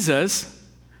Jesus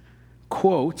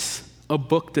quotes a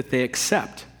book that they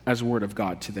accept as word of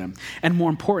God to them. And more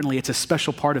importantly, it's a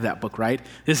special part of that book, right?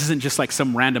 This isn't just like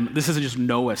this isn't just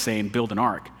Noah saying, build an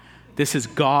ark. This is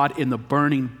God in the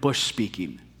burning bush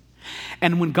speaking.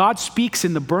 And when God speaks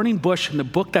in the burning bush in the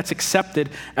book that's accepted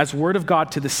as word of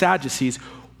God to the Sadducees,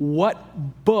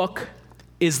 what book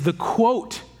is the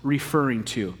quote referring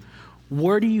to?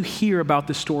 Where do you hear about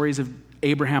the stories of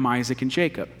Abraham, Isaac, and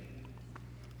Jacob?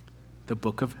 The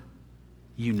book of,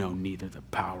 you know neither the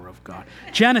power of God.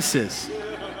 Genesis.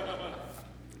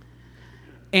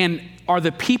 And are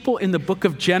the people in the book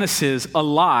of Genesis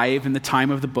alive in the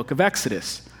time of the book of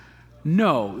Exodus?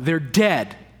 No, they're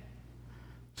dead.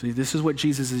 So this is what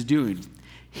Jesus is doing.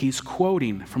 He's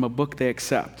quoting from a book they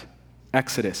accept,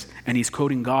 Exodus, and he's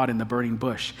quoting God in the burning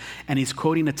bush. And he's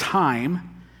quoting a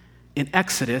time in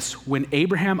Exodus when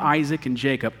Abraham, Isaac, and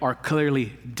Jacob are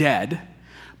clearly dead,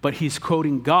 but he's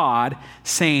quoting God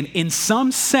saying, in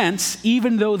some sense,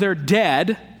 even though they're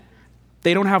dead,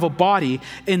 they don't have a body,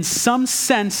 in some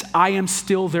sense, I am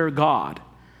still their God.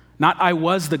 Not I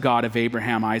was the God of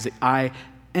Abraham, Isaac, I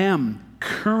am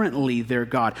currently their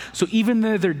God. So even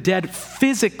though they're dead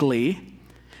physically,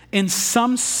 in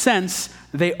some sense,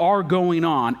 they are going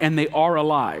on and they are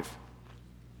alive.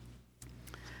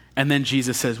 And then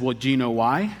Jesus says, well, do you know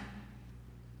why?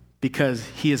 Because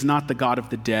he is not the God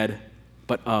of the dead,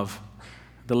 but of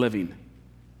the living.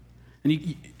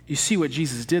 And you see what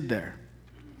Jesus did there.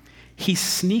 He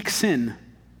sneaks in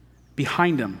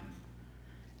behind them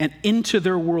and into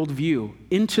their worldview,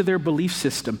 into their belief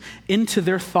system, into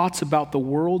their thoughts about the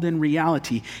world and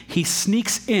reality. He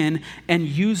sneaks in and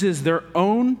uses their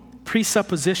own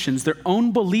presuppositions, their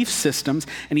own belief systems,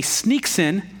 and he sneaks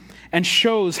in and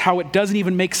shows how it doesn't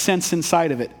even make sense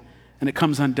inside of it, and it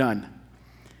comes undone.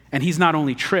 And he's not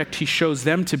only tricked, he shows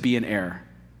them to be in error,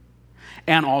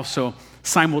 and also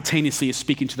simultaneously is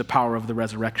speaking to the power of the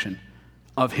resurrection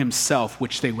of himself,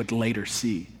 which they would later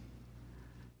see.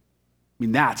 I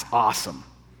mean, that's awesome.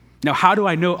 Now, how do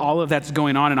I know all of that's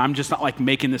going on and I'm just not like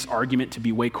making this argument to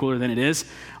be way cooler than it is?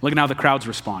 Look at how the crowds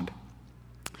respond.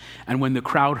 And when the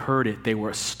crowd heard it, they were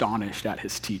astonished at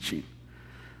his teaching.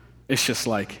 It's just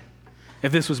like,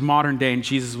 if this was modern day and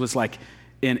Jesus was like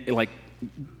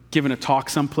giving a talk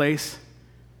someplace,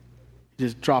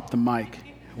 just drop the mic,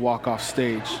 walk off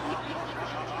stage,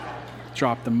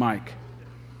 drop the mic.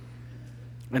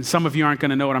 And some of you aren't going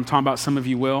to know what I'm talking about. Some of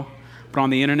you will. But on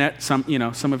the internet, some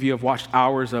of you have watched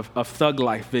hours of thug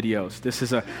life videos. This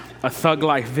is a thug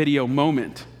life video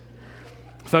moment.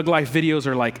 Thug life videos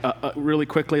are like, really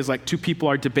quickly, is like two people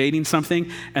are debating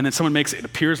something, and then someone makes it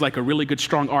appears like a really good,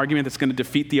 strong argument that's going to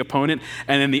defeat the opponent,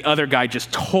 and then the other guy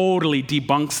just totally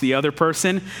debunks the other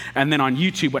person. And then on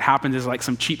YouTube, what happens is like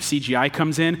some cheap CGI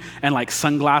comes in, and like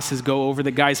sunglasses go over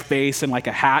the guy's face, and like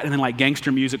a hat, and then like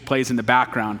gangster music plays in the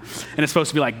background. And it's supposed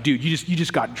to be like, dude, you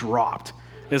just got dropped.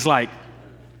 It's like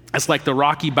the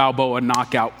Rocky Balboa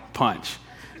knockout punch.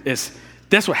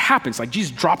 That's what happens. Like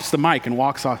Jesus drops the mic and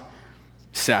walks off.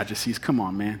 Sadducees, come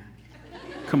on, man.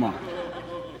 Come on.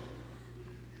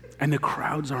 And the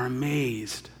crowds are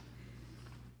amazed.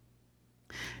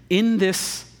 In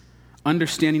this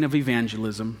understanding of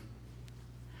evangelism,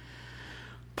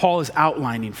 Paul is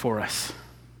outlining for us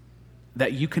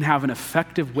that you can have an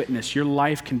effective witness. Your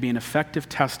life can be an effective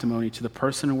testimony to the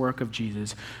person and work of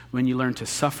Jesus when you learn to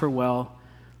suffer well,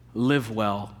 live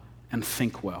well, and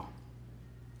think well.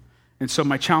 And so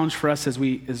my challenge for us as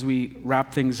we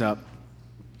wrap things up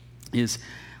is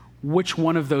which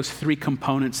one of those three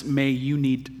components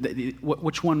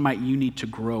which one might you need to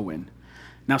grow in?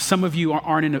 Now, some of you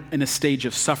aren't in a stage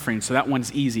of suffering, so that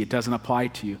one's easy. It doesn't apply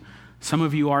to you. Some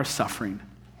of you are suffering,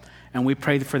 and we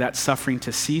pray for that suffering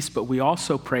to cease, but we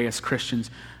also pray as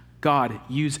Christians, God,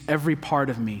 use every part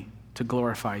of me to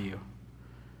glorify you.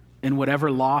 In whatever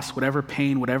loss, whatever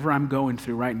pain, whatever I'm going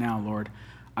through right now, Lord,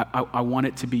 I want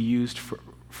it to be used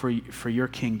for your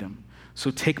kingdom. So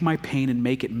take my pain and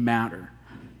make it matter.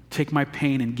 Take my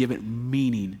pain and give it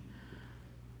meaning.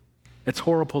 It's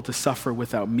horrible to suffer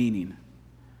without meaning.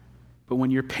 But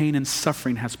when your pain and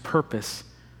suffering has purpose,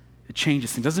 it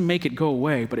changes things. It doesn't make it go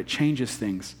away, but it changes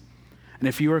things. And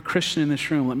if you are a Christian in this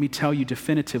room, let me tell you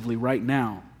definitively right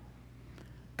now,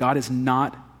 God is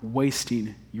not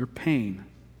wasting your pain.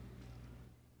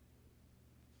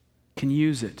 He can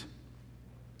use it.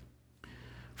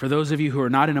 For those of you who are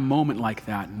not in a moment like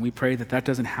that, and we pray that that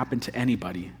doesn't happen to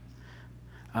anybody,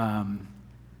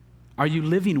 are you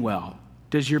living well?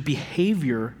 Does your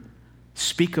behavior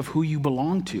speak of who you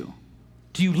belong to?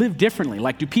 Do you live differently?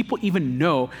 Like, do people even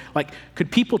know? Like,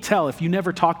 could people tell if you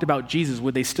never talked about Jesus,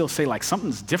 would they still say, like,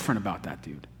 something's different about that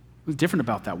dude? What's different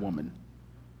about that woman?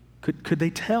 Could they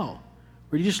tell?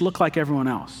 Or do you just look like everyone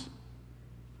else?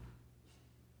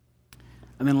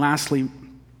 And then lastly,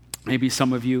 maybe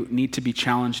some of you need to be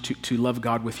challenged to love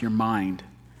God with your mind.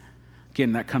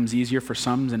 Again, that comes easier for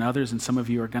some than others, and some of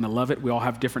you are going to love it. We all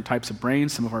have different types of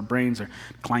brains. Some of our brains are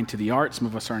inclined to the arts. Some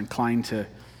of us are inclined to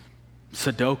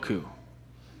Sudoku.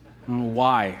 I don't know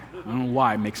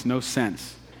why. It makes no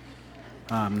sense.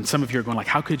 And some of you are going like,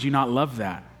 how could you not love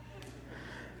that?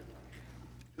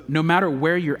 No matter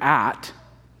where you're at,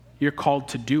 you're called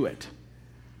to do it.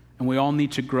 And we all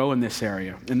need to grow in this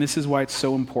area. And this is why it's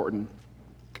so important.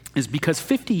 Is because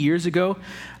 50 years ago,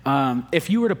 if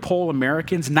you were to poll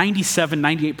Americans,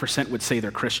 98% would say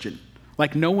they're Christian.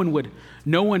 Like no one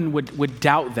would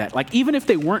doubt that. Like even if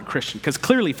they weren't Christian, because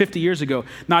clearly 50 years ago,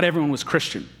 not everyone was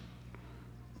Christian.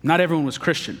 Not everyone was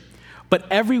Christian. But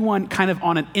everyone kind of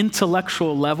on an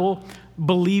intellectual level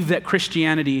believed that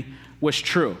Christianity was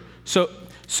true.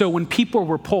 So when people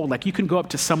were polled, like you can go up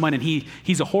to someone and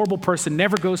he's a horrible person,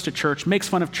 never goes to church, makes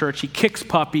fun of church, he kicks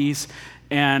puppies,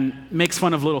 and makes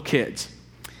fun of little kids.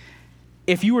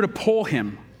 If you were to poll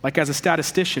him, like as a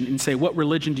statistician, and say, what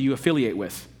religion do you affiliate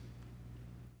with?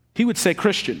 He would say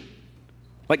Christian.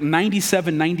 Like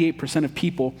 98% of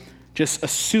people just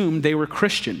assumed they were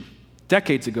Christian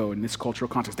decades ago in this cultural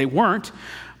context. They weren't,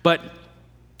 but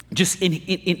just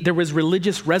there was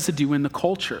religious residue in the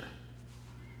culture.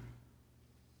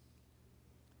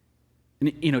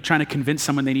 And, you know, trying to convince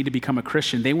someone they need to become a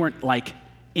Christian, they weren't like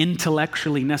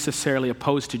intellectually necessarily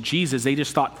opposed to Jesus. They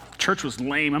just thought church was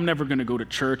lame. I'm never going to go to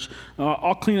church.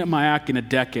 I'll clean up my act in a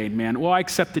decade, man. Well, I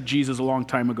accepted Jesus a long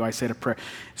time ago. I said a prayer.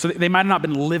 So they might have not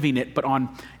been living it, but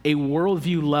on a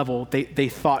worldview level, they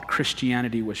thought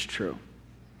Christianity was true.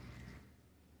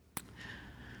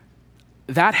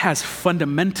 That has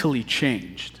fundamentally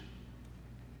changed.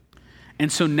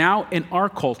 And so now in our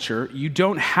culture, you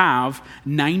don't have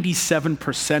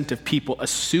 97% of people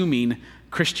assuming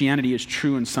Christianity is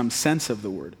true in some sense of the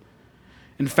word.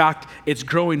 In fact, it's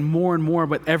growing more and more,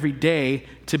 but every day,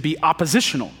 to be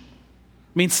oppositional.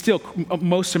 I mean, still,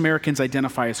 most Americans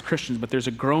identify as Christians, but there's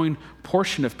a growing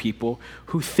portion of people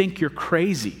who think you're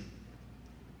crazy.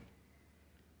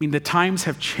 I mean, the times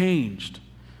have changed.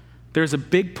 There's a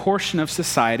big portion of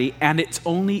society, and it's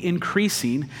only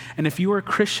increasing. And if you are a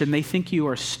Christian, they think you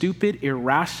are stupid,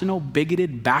 irrational,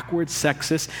 bigoted, backward,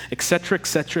 sexist, etc.,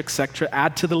 etc., etc.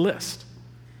 Add to the list.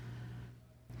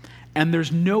 And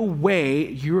there's no way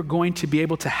you're going to be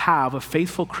able to have a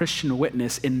faithful Christian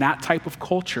witness in that type of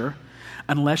culture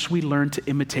unless we learn to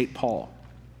imitate Paul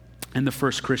and the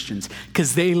first Christians,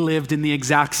 because they lived in the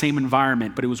exact same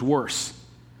environment, but it was worse.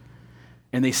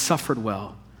 And they suffered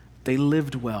well, they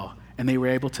lived well, and they were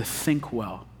able to think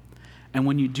well. And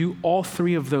when you do all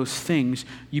three of those things,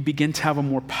 you begin to have a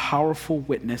more powerful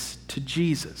witness to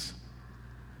Jesus.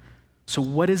 So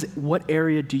what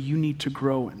area do you need to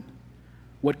grow in?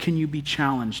 What can you be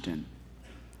challenged in?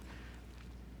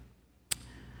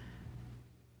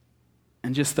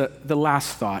 And just the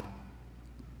last thought,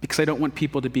 because I don't want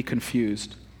people to be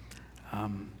confused.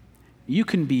 You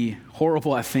can be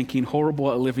horrible at thinking,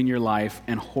 horrible at living your life,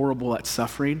 and horrible at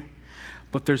suffering,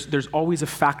 but there's always a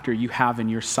factor you have in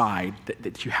your side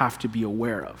that you have to be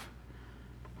aware of.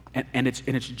 And it's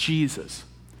Jesus.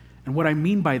 And what I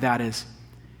mean by that is,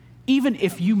 even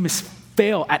if you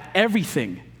fail at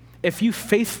everything, if you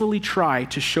faithfully try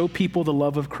to show people the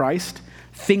love of Christ,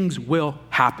 things will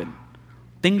happen.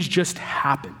 Things just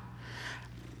happen.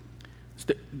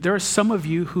 There are some of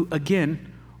you who,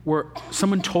 again, where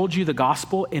someone told you the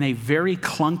gospel in a very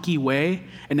clunky way,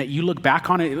 and that you look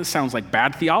back on it, it sounds like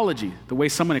bad theology, the way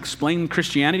someone explained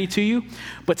Christianity to you.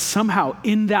 But somehow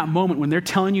in that moment when they're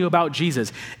telling you about Jesus,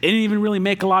 it didn't even really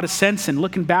make a lot of sense, and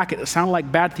looking back, it sounded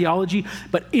like bad theology.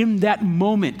 But in that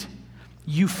moment,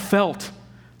 you felt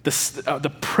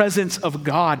the presence of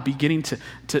God beginning to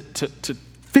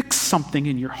fix something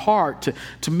in your heart,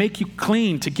 to make you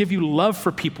clean, to give you love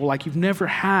for people like you've never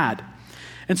had.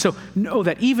 And so know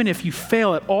that even if you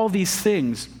fail at all these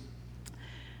things,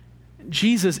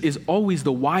 Jesus is always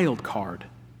the wild card.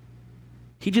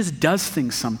 He just does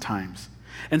things sometimes.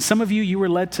 And some of you were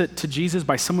led to Jesus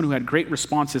by someone who had great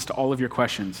responses to all of your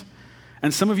questions.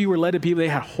 And some of you were led to people they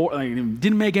had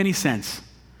didn't make any sense.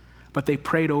 But they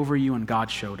prayed over you and God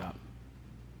showed up.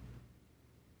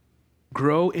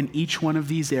 Grow in each one of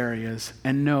these areas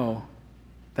and know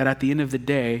that at the end of the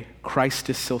day, Christ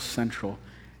is still central.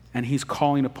 And he's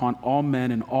calling upon all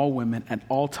men and all women at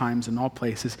all times and all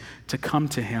places to come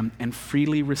to him and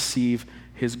freely receive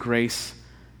his grace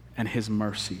and his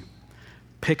mercy.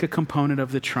 Pick a component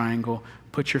of the triangle,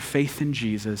 put your faith in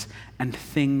Jesus, and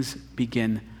things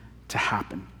begin to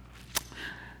happen.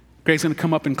 Greg's going to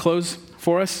come up and close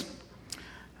for us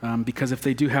because if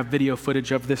they do have video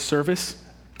footage of this service,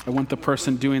 I want the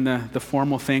person doing the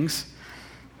formal things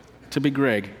to be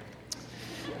Greg.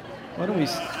 Why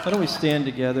don't we stand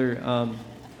together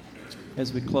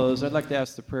as we close? I'd like to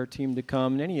ask the prayer team to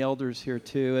come, and any elders here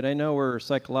too. And I know we're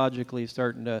psychologically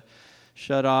starting to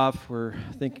shut off. We're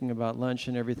thinking about lunch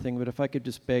and everything. But if I could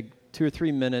just beg 2 or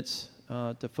 3 minutes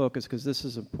to focus, because this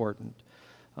is important.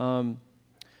 2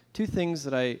 things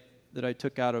that I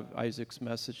took out of Isaac's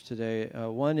message today.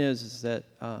 One is that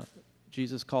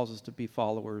Jesus calls us to be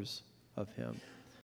followers of him.